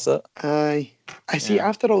then that's it. Aye. I see,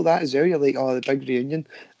 after all that as well, you're like, oh, the big reunion.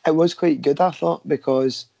 It was quite good, I thought,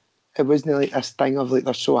 because it wasn't like this thing of like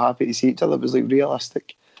they're so happy to see each other. It was like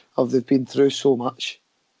realistic of they've been through so much.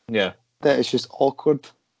 Yeah. That it's just awkward.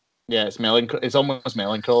 Yeah, it's It's almost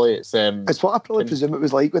melancholy. It's what I probably presume it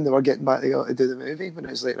was like when they were getting back to do the movie, when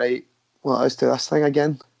it was like, right, well, let's do this thing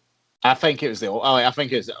again. I think it was the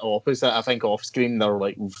opposite. I think off screen they're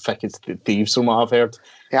like thick as thieves from what I've heard.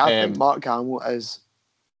 Yeah, I think Mark Hamill is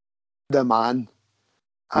the man.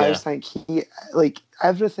 I just think he, like,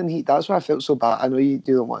 everything that's why I felt so bad. I know you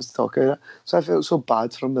don't want to talk about it, so I felt so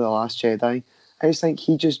bad for him with The Last Jedi. I just think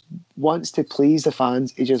he just wants to please the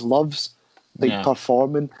fans. He just loves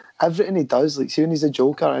performing. Everything he does, like, see when he's a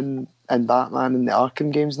Joker in Batman and the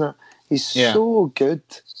Arkham games and that, he's so good.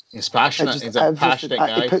 He's passionate. He's a passionate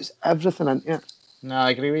guy. He puts everything into it. No,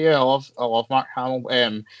 I agree with you. I love Mark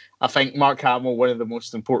Hamill. I think Mark Hamill, one of the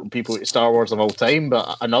most important people to Star Wars of all time,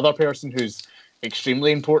 but another person who's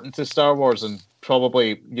extremely important to Star Wars and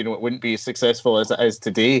probably, it wouldn't be as successful as it is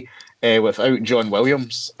today without John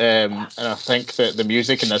Williams. And I think that the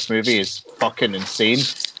music in this movie is fucking insane.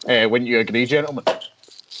 Wouldn't you agree, gentlemen?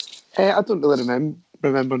 I don't really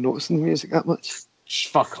remember noticing the music that much.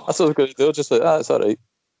 Fuck off. That's what I was going to do. Just like, it's all right.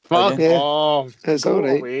 Fuck off. It's all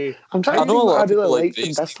right. Away. I'm trying to think what I really liked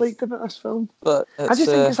and disliked about this film. But I just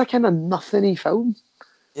think it's a kind of nothingy film.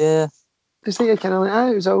 Yeah. It's like kind of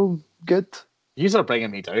like, it was all good. These are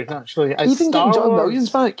bringing me down, actually. Even getting John Williams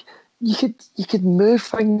back, you could move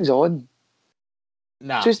things on.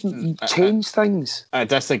 Nah, just change things. I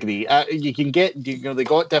disagree. You can get, they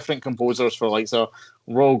got different composers for like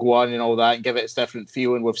Rogue One and all that, and give it its different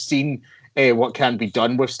feel. And we've seen what can be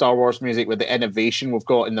done with Star Wars music with the innovation we've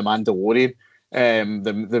got in The Mandalorian.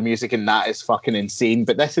 The music in that is fucking insane.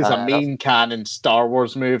 But this is a main canon Star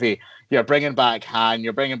Wars movie. You're bringing back Han,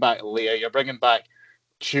 you're bringing back Leia, you're bringing back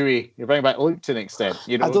Chewie, you're bringing back Luke to an extent.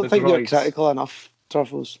 I don't think you're critical enough,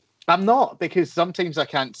 Truffles. I'm not, because sometimes I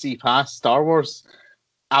can't see past Star Wars.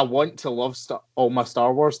 I want to love all my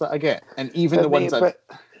Star Wars that I get, and even the ones that.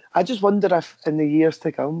 But I just wonder if in the years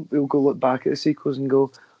to come we'll go look back at the sequels and go,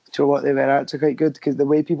 do you know what, they were actually quite good, because the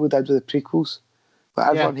way people did with the prequels, but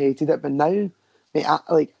everyone hated it. But now,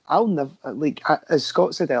 mate, I'll never as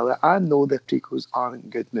Scott said earlier, I know the prequels aren't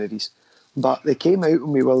good movies, but they came out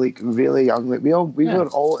when we were like really young. Like we were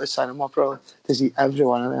all at the cinema probably to see every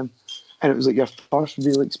one of them, and it was like your first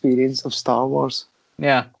real experience of Star Wars.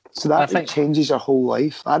 Yeah. So that changes your whole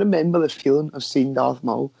life. I remember the feeling of seeing Darth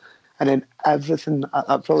Maul, and then everything.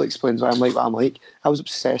 That probably explains why I'm like what I'm like. I was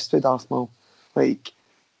obsessed with Darth Maul, like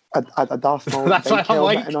a Darth Maul. That's what I'm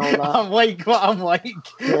like. And all that. I'm like what I'm like.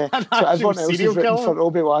 Yeah. So everyone else is written for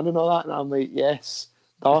Obi-Wan and all that, and I'm like, yes,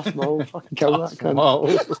 Darth Maul, fucking kill that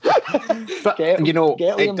cunt. But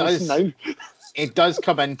get it does. Now. It does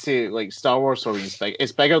come into like Star Wars for me.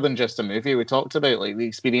 It's bigger than just a movie. We talked about like the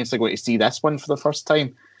experience of going to see this one for the first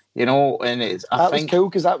time. And it's I think was cool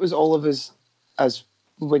because that was all of us as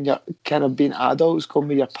when you're kind of being adults, going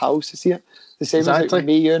with your pals to see it. The same as like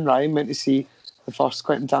me, you and Ryan went to see the first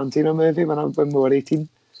Quentin Tarantino movie when we were 18.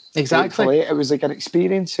 Exactly. It was like an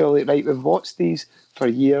experience. So, like, right, we've watched these for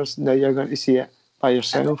years. Now you're going to see it by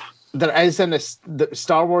yourself. There is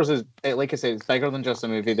Star Wars is, like I said, it's bigger than just a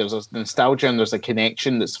movie. There's a nostalgia and there's a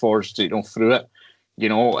connection that's forged, through it.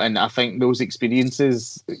 And I think those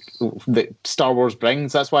experiences that Star Wars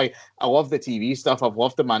brings, that's why I love the TV stuff. I've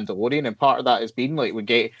loved The Mandalorian, and part of that has been like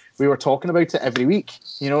we were talking about it every week.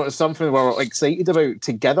 It's something we're excited about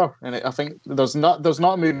together. And I think there's not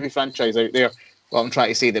a movie franchise out there, what I'm trying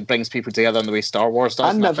to say, that brings people together in the way Star Wars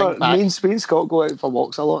does. Me and Scott go out for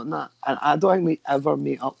walks a lot in that, and I don't think we ever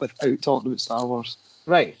meet up without talking about Star Wars.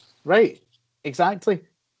 Right, exactly.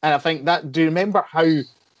 And I think that. Do you remember how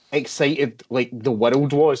excited like the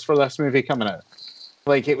world was for this movie coming out?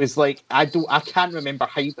 Like, it was like I can't remember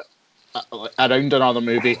hype around another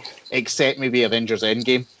movie except maybe Avengers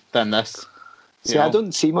Endgame than this. See, I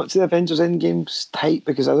don't see much of the Avengers Endgame's type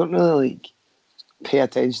because I don't really like pay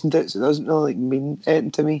attention to it, so it doesn't really mean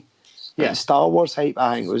anything to me. Yeah, but Star Wars hype,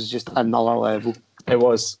 I think, was just another level. It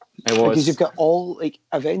was because you've got all like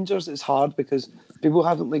Avengers. It's hard because people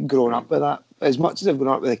haven't like grown up with that as much as they've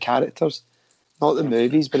grown up with the characters, not the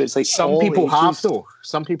movies. But it's like some people have though.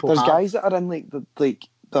 Some people there's guys that are in like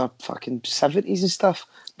the fucking 70s and stuff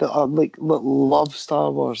that are like that love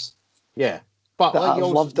Star Wars. Yeah. But that I've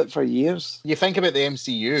loved it for years. You think about the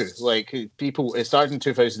MCU, like people. It started in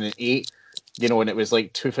 2008. And it was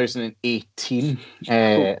like 2018.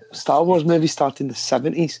 Star Wars movie started in the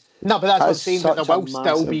 70s. No, but that's what I'm saying. That there will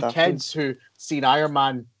still be kids who seen Iron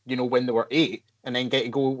Man, when they were 8, and then get to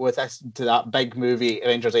go with this to that big movie,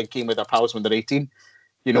 Avengers Endgame, with their pals when they're 18.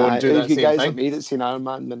 And do that same guys thing. Like me that seen Iron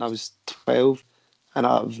Man when I was 12, and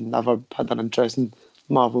I've never had an interest in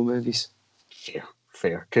Marvel movies.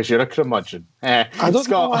 Fair, because you're a curmudgeon. I don't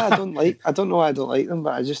know why I don't like them,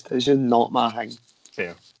 but it's just not my thing.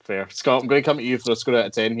 Fair. Scott, I'm going to come to you for a score out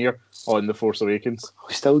of 10 here on The Force Awakens. Are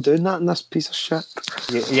we still doing that in this piece of shit?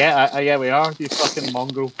 Yeah, we are, you fucking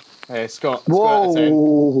mongrel. Scott, score out of 10.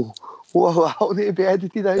 Whoa, I'll need to be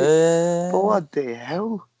edited out. What the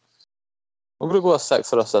hell? I'm going to go a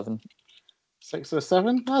 6 or a 7. 6 or a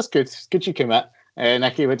 7? That's good. It's good you commit.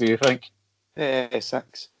 Nicky, what do you think?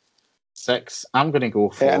 6. 6. I'm going to go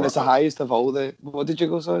for... and it's the highest of all the... What did you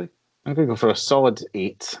go, sorry? I'm going to go for a solid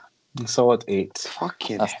 8. Solid 8.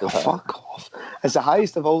 Fucking hell, fuck off. It's the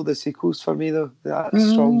highest of all the sequels for me, though.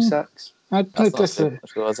 That's strong 6. I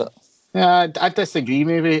disagree,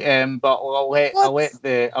 maybe. But I'll let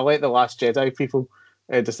the Last Jedi people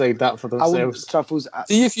decide that for themselves.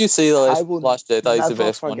 See if you say the Last Jedi is the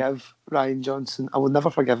best one. I will never forgive Ryan Johnson. I will never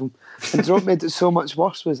forgive him. And what made it so much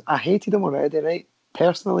worse was I hated him already, right?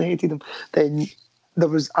 Personally hated him. Then there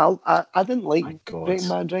was I didn't like Breaking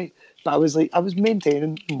Bad, right? But I was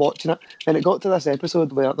maintaining watching it, and it got to this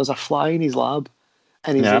episode where there's a fly in his lab,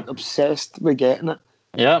 and he's like obsessed with getting it.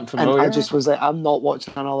 Yeah, I'm familiar. And I just was like, I'm not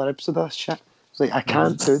watching another episode of this shit. I was like, I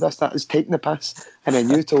can't do this. That is taking the piss. And then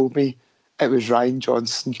you told me it was Ryan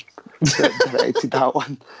Johnson that directed that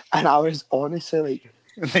one, and I was honestly like.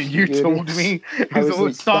 And then you told me,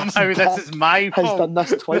 somehow this is my fault. Has done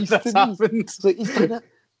this twice. Like, he's done it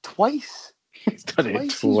twice. He's done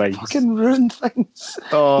it twice. He's fucking ruined things.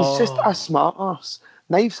 He's just a smart ass.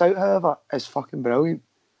 Knives Out, however, is fucking brilliant.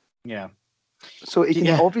 Yeah. So he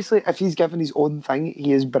can obviously, if he's given his own thing,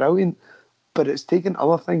 he is brilliant. But it's taken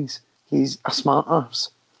other things. He's a smart ass.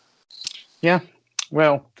 Yeah.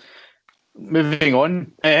 Well, moving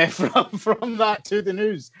on from that to the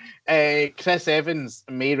news, Chris Evans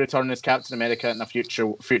may return as Captain America in a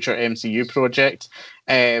future MCU project.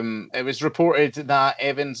 It was reported that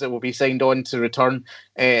Evans will be signed on to return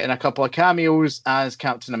in a couple of cameos as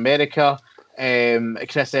Captain America.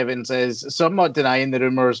 Chris Evans is, so I'm not denying the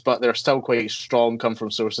rumours, but they're still quite strong, come from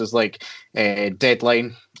sources like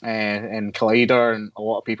Deadline and Collider, and a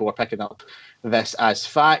lot of people are picking up this as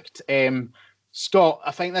fact. Scott,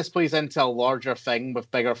 I think this plays into a larger thing with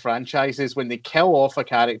bigger franchises. When they kill off a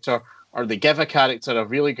character or they give a character a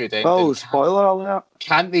really good ending. Oh, spoiler alert!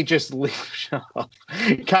 Can't they just leave? Shut up.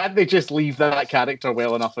 Can't they just leave that character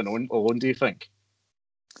well enough alone? Do you think?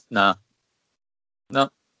 No,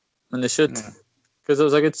 and they should, because it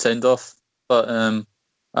was a good send off. But I'm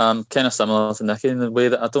kind of similar to Nicky in the way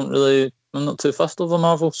that I'm not too fussed over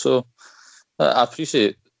Marvel, so I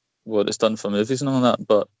appreciate what it's done for movies and all that,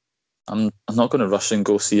 but I'm not going to rush and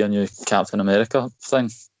go see a new Captain America thing.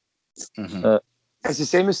 Mm-hmm. It's the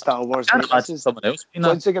same as Star Wars. Someone else.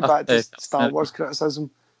 Once you get back to Star Wars criticism,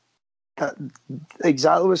 that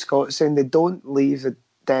exactly what Scott's saying. They don't leave the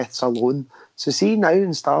deaths alone. So see now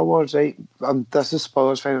in Star Wars, right? This is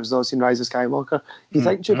spoilers for anyone who's not seen Rise of Skywalker. You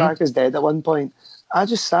think Chewbacca's dead at one point, I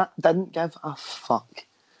just didn't give a fuck.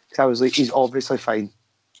 Because I was like, he's obviously fine.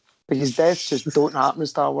 Because deaths just don't happen in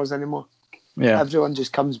Star Wars anymore. Yeah. Everyone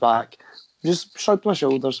just comes back. Just shrugged my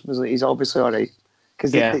shoulders. Was like, he's obviously all right.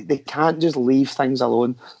 Because they can't just leave things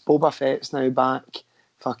alone. Boba Fett's now back.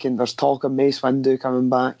 Fucking, there's talk of Mace Windu coming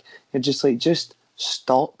back. You're just like, just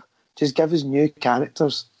stop. Just give us new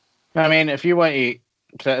characters. I mean, if you want to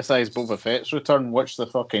criticise Boba Fett's return, watch the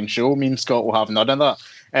fucking show. Me and Scott will have none of that.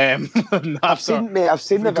 I've seen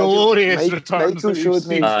the glorious video. returns Michael showed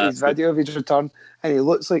me his video of his return, and he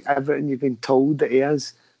looks like everything you've been told that he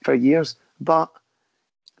is for years. But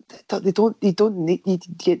they don't need to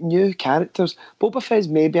get new characters. Boba Fett's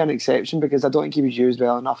maybe an exception because I don't think he was used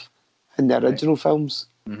well enough in the original films.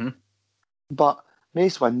 Mm-hmm. But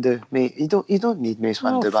Mace Windu, mate, you don't need Mace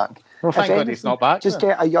Windu back. Well, thank God he's not back. Just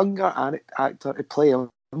get a younger actor to play him,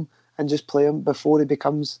 and just play him before he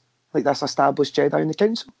becomes like this established Jedi in the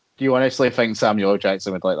Council. Do you honestly think Samuel L.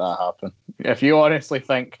 Jackson would let that happen? If you honestly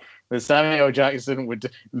think that Samuel L. Jackson would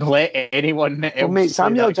let anyone else... Well, mate,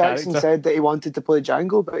 Samuel L. play that Jackson character? said that he wanted to play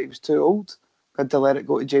Django, but he was too old. Had to let it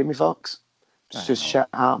go to Jamie Foxx. It's just shit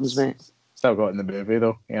happens, mate. Still got in the movie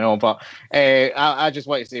though, you know. But I just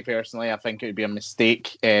want to say personally, I think it would be a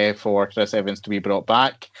mistake for Chris Evans to be brought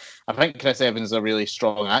back. I think Chris Evans is a really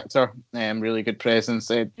strong actor, really good presence.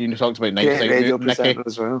 You talked about Nights Out, radio Nicky. presenter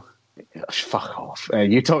as well. Fuck off.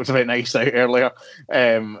 You talked about Nice Out earlier.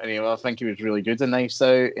 Anyway, I think he was really good in Nice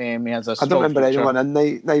Out. He has a I don't remember feature. anyone in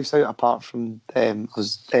Knives Out apart from Daniel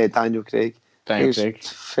Craig. Daniel Craig.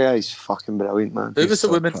 Fair, he's fucking brilliant, man. Who was the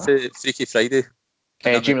woman for Freaky Friday?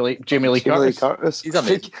 Jamie Lee Curtis. He's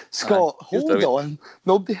amazing. Scott, hold on.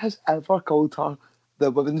 Nobody has ever called her the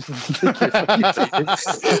woman from Freaky Friday.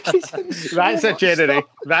 That's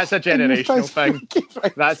a generational thing.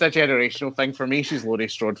 That's a generational thing. For me, she's Laurie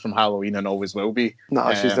Strode from Halloween and always will be.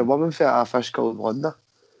 No, she's the woman for A Fish Called Wanda.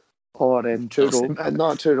 Or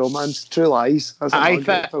not True Romance, True Lies. That's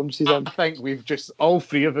a film she's in. I think we've just, all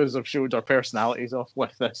three of us have showed our personalities off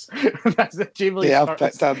with this. That's a Jamie Lee I've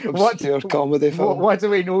Curtis. picked an obscure comedy film. What do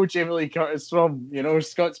we know Jamie Lee Curtis from? You know,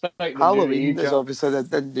 Scott's picked the Halloween is obviously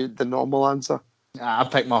the normal answer. I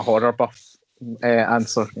picked my horror buff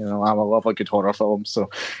answer. You know, I love a good horror film. So,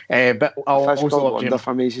 but I'll Fish also Called love Wanda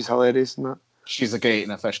for me. She's hilarious in that. She's a great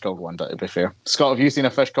in A Fish Called Wanda, to be fair. Scott, have you seen A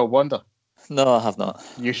Fish Called Wanda? No, I have not.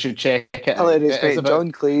 You should check it. Hilarious, mate.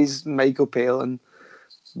 John Cleese, Michael Palin,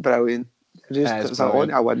 brilliant. It's on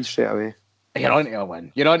to a win straight away. You're on to a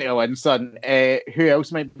win, son. Who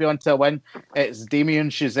else might be on to a win? It's Damien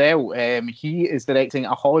Chazelle. He is directing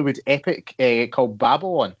a Hollywood epic called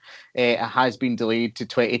Babylon. It has been delayed to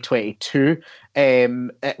 2022.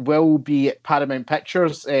 It will be at Paramount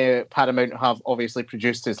Pictures. Paramount have obviously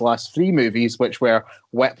produced his last three movies, which were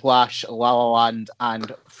Whiplash, La La Land,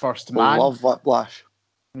 and First Man. I love Whiplash.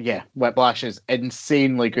 Yeah, Whiplash is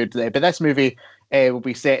insanely good. But this movie will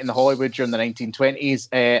be set in Hollywood during the 1920s,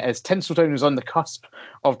 as Tinseltown is on the cusp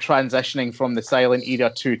of transitioning from the silent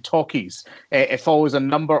era to talkies. It follows a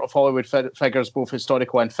number of Hollywood figures, both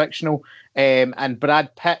historical and fictional, and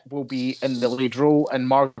Brad Pitt will be in the lead role, and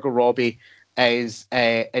Margot Robbie is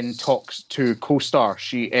in talks to co-star.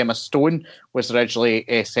 Emma Stone was originally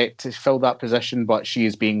set to fill that position, but she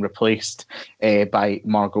is being replaced by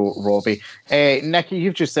Margot Robbie. Nikki,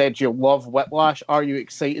 you've just said you love Whiplash. Are you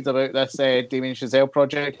excited about this Damien Chazelle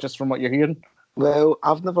project, just from what you're hearing? Well,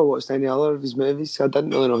 I've never watched any other of his movies, so I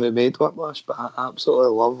didn't really know who made Whiplash, but I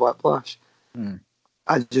absolutely love Whiplash.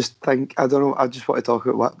 I just think, I don't know, I just want to talk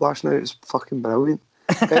about Whiplash now. It's fucking brilliant.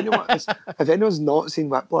 If anyone's not seen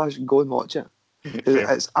Whiplash, go and watch it.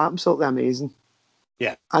 It's absolutely amazing.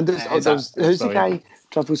 Yeah. And who's the guy,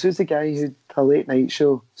 Truffles, who's the guy who the late night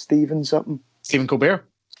show, Stephen Colbert?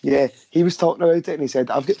 Yeah, he was talking about it and he said,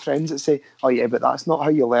 I've got friends that say, oh yeah, but that's not how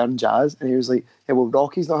you learn jazz. And he was like, yeah, well,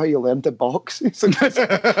 Rocky's not how you learn to box. It's like, that's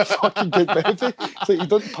a fucking good movie. It's like, you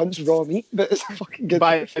don't punch raw meat, but it's a fucking good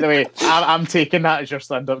movie. By the way, I'm taking that as your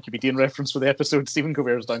stand-up comedian reference for the episode. Stephen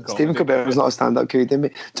Colbert's done comedy. Stephen Colbert is not a stand-up comedian.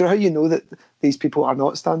 Mate. Do you know how you know that these people are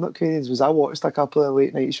not stand-up comedians? Was I watched a couple of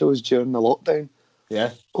late night shows during the lockdown. Yeah.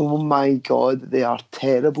 Oh my God, they are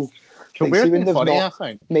terrible. Colbert's been funny, I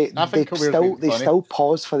think. Mate, they still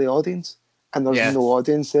pause for the audience, and there's no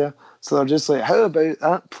audience there. So they're just like, how about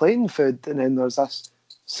that? Plain food. And then there's this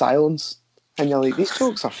silence. And you're like, these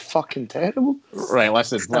jokes are fucking terrible. Right,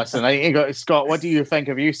 listen. Scott, what do you think?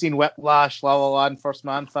 Have you seen Whiplash, La La Land, First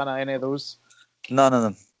Man? Fan of any of those? None of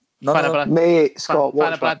them. Mate, Scott,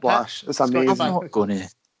 watch Whiplash. It's amazing. I'm not going to.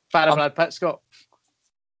 Fan of Brad Pitt, Scott?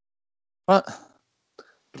 What?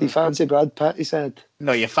 Do you fancy Brad Pitt, he said?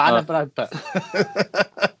 No, you're fan of Brad Pitt.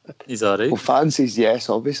 He's alright. Well, fancies, yes,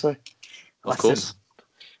 obviously. Of course.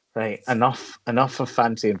 Right, enough of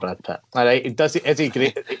fancying Brad Pitt. All right, is he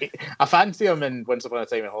great? I fancy him in Once Upon a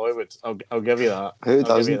Time in Hollywood. I'll give you that. Who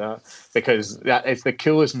I'll give you doesn't? that because it's the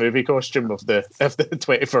coolest movie costume of the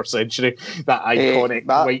 21st century. That iconic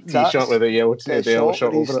white T-shirt with the yellow shot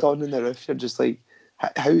shirt where he's over it. standing on the roof. You're just like,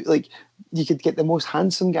 how like you could get the most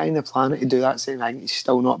handsome guy on the planet to do that same thing. He's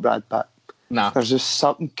still not Brad Pitt. Nah, There's just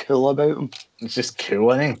something cool about him. it's just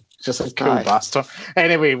cool, isn't he? Just a cool Aye. bastard.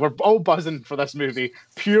 Anyway, we're all buzzing for this movie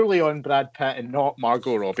purely on Brad Pitt and not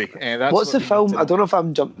Margot Robbie. That's What's what the we need film? to I don't know if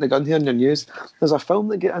I'm jumping the gun here in the news. There's a film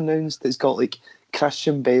that get announced that's got like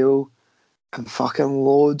Christian Bale and fucking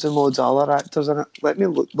loads and loads of other actors in it. Let me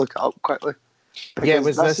look it up quickly. Yeah, Because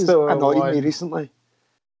was this has the annoyed one? me recently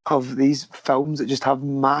of these films that just have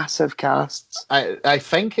massive casts. I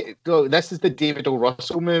think this is the David O.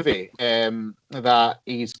 Russell movie that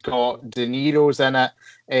he's got De Niro's in it,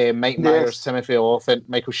 Mike Myers, Timothy Olyphant,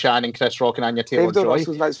 Michael Shannon, Chris Rock, and Anya Taylor-Joy. David O.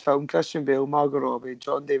 Russell's next film: Christian Bale, Margot Robbie,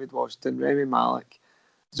 John David Washington, Rami Malek,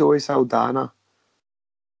 Zoe Saldana,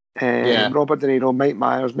 Robert De Niro, Mike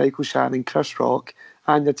Myers, Michael Shannon, Chris Rock,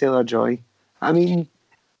 Anya Taylor-Joy. I mean,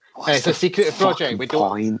 it's a secret project. We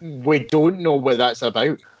don't know what that's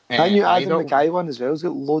about. And you Adam McKay one as well. It's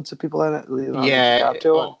got loads of people in it. You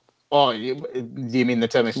mean the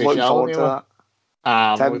Timothy Chalamet one?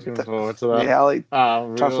 I'm looking forward to that. Yeah, like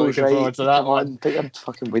I'm really looking forward to that one. Put your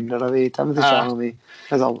fucking wiener away. Timothy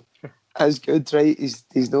Chalamet is good, right?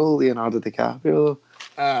 He's no Leonardo DiCaprio though.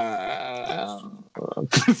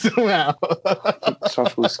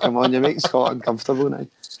 Truffles, come on, you're making Scott uncomfortable now.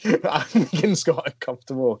 I'm making Scott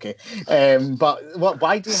uncomfortable, okay. But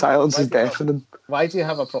why do you silence is deafening? Why do you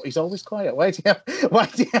have a problem? He's always quiet. Why do you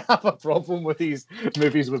have a problem with these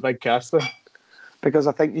movies with big casting? Because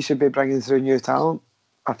I think you should be bringing through new talent.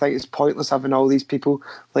 I think it's pointless having all these people.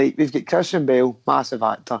 Like, we've got Christian Bale, massive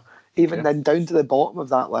actor. Even then, down to the bottom of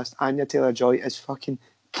that list, Anya Taylor-Joy is fucking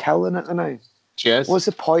killing it now. Cheers. What's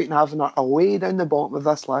the point in having her way down the bottom of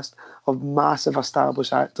this list of massive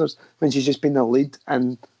established actors when she's just been the lead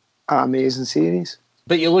in an amazing series?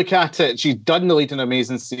 But you look at it, she's done the lead in an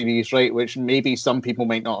amazing series, right, which maybe some people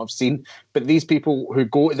might not have seen. But these people who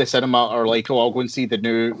go to the cinema are like, oh, I'll go and see the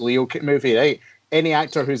new Leo movie, right? Any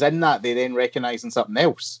actor who's in that, they then recognise in something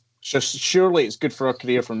else. Just surely it's good for her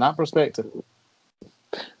career from that perspective.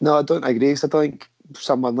 No, I don't agree. Because I don't think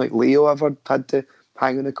someone like Leo ever had to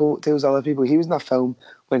hang on the coattails of other people. He was in a film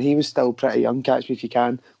when he was still pretty young, Catch Me If You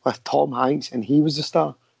Can, with Tom Hanks, and he was the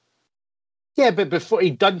star. Yeah, but before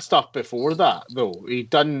he'd done stuff before that, though. He'd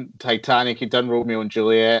done Titanic, he'd done Romeo and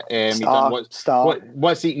Juliet, he'd done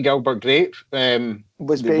What's Eating Gilbert Grape.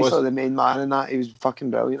 Was basically the main man in that. He was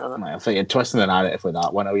fucking brilliant in it. I think you're twisting the narrative with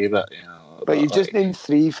that one a wee bit. You know, but you've just named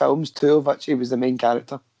 3 films, 2 of which he was the main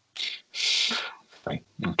character. Fine,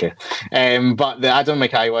 okay. But the Adam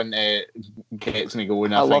McKay one gets me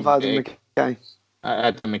going. I love Adam McKay.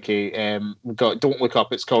 Adam McKay. We've got Don't Look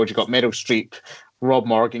Up, it's called. You've got Meryl Streep, Rob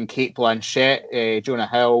Morgan, Kate Blanchett, Jonah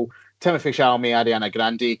Hill, Timothy Chalamet, Ariana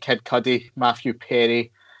Grande, Kid Cudi, Matthew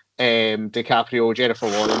Perry, DiCaprio, Jennifer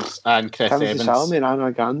Lawrence, and Chris Evans. Timothy Chalamet and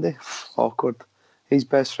Ariana Grande. Awkward. He's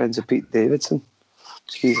best friends with Pete Davidson.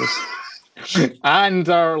 Jesus. And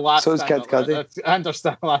our last so is Kid Cudi. And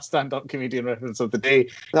our last stand-up comedian reference of the day.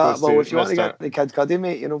 No, well, if you want to get the Kid Cudi,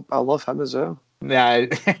 mate, you know, I love him as well. Yeah,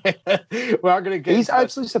 we are going to get. He's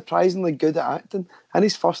actually surprisingly good at acting. And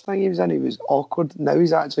his first thing he was in, he was awkward. Now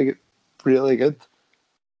he's actually really good.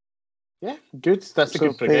 Yeah, good. That's a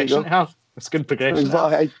good progression to have. It's good progression.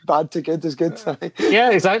 Bad to good is good. Yeah,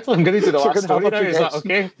 exactly. I'm going to do the last story now. Is that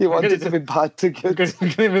okay? You want it to be bad to good. I'm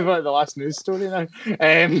going to move on to the last news story now.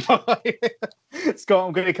 Scott,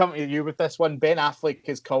 I'm going to come to you with this one. Ben Affleck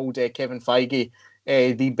has called Kevin Feige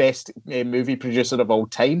the best movie producer of all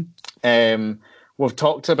time. We've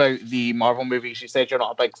talked about the Marvel movies. You said you're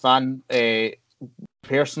not a big fan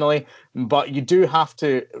personally, but you do have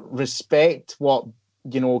to respect what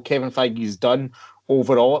Kevin Feige's done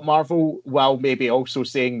overall at Marvel, while maybe also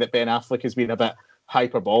saying that Ben Affleck has been a bit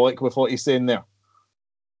hyperbolic with what he's saying there.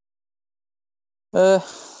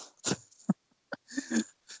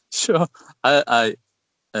 Sure.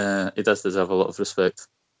 He does deserve a lot of respect,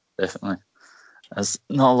 definitely. There's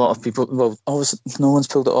not a lot of people. Well, obviously, no one's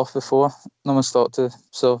pulled it off before. No one's thought to.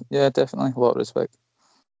 So, yeah, definitely a lot of respect.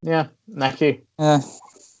 Yeah, Nicky. Yeah.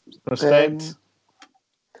 Respect.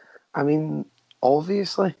 I mean,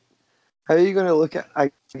 obviously. How are you going to look at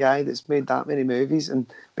a guy that's made that many movies and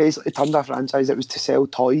basically turned a franchise that was to sell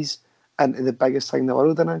toys into the biggest thing in the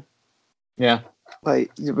world now? Yeah.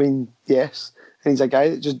 Like, I mean, yes. And he's a guy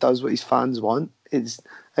that just does what his fans want. It's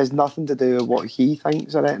nothing to do with what he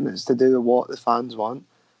thinks or anything. It's to do with what the fans want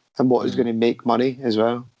and what is going to make money as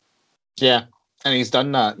well. Yeah, and he's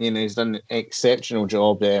done that. He's done an exceptional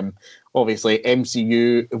job. Obviously,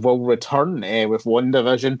 MCU will return with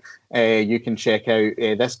WandaVision. You can check out.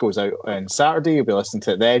 This goes out on Saturday. You'll be listening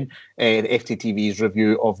to it then. The FTTV's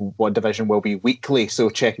review of WandaVision will be weekly, so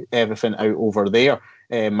check everything out over there.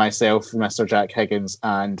 Myself, Mr. Jack Higgins,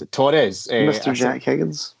 and Torres. Mr. Jack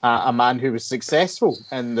Higgins. A man who was successful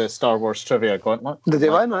in the Star Wars Trivia Gauntlet. Did he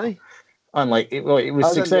win, aye? Unlike, it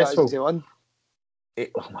was successful. He won.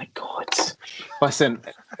 Oh my God! Listen,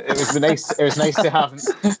 it was nice. It was nice to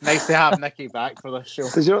have Nikki back for this show.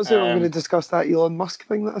 Did you not say we're going to discuss that Elon Musk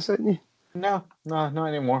thing that I sent you? No, not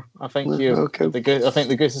anymore. I think Okay. I think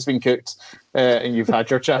the goose has been cooked, and you've had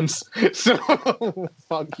your chance. So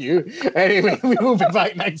fuck you. Anyway, we will be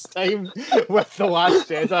back next time with The Last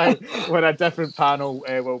Jedi, where a different panel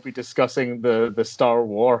will be discussing the Star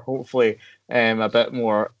War. Hopefully, a bit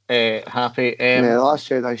more happy. The Last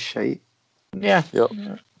Jedi's shite. Yeah. Yep.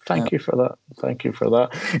 Thank you for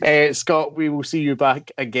that. Scott, we will see you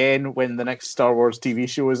back again when the next Star Wars TV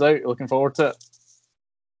show is out. Looking forward to it.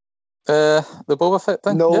 The Boba Fett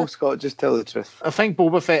thing? No, Yeah. Scott, just tell the truth. I think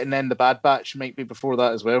Boba Fett and then the Bad Batch might be before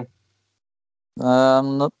that as well.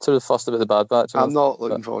 I'm not too fussed about the Bad Batch. I'm not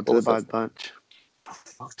looking forward to the Boba Bad Batch. For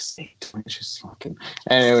fuck's sake, just fucking.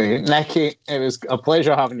 Anyway, Nikki, it was a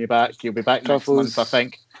pleasure having you back. You'll be back next Truffles. month, I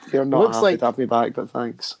think. You're not Looks happy like- to have me back, but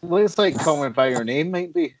thanks. Looks like Call Me By Your Name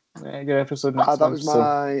might be your episode next That month. was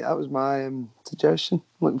so- my suggestion.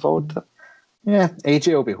 Looking forward to it. Yeah,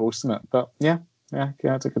 AJ will be hosting it, but yeah,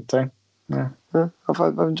 it's a good time. Yeah. Yeah, I've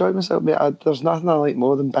enjoyed myself, mate. There's nothing I like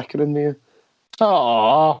more than bickering with you.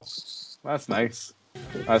 Oh, that's nice.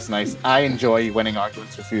 That's nice. I enjoy winning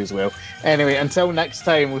arguments with you as well. Anyway, until next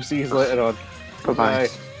time, we'll see you later on. Bye-bye.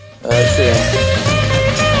 Bye. See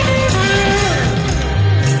ya.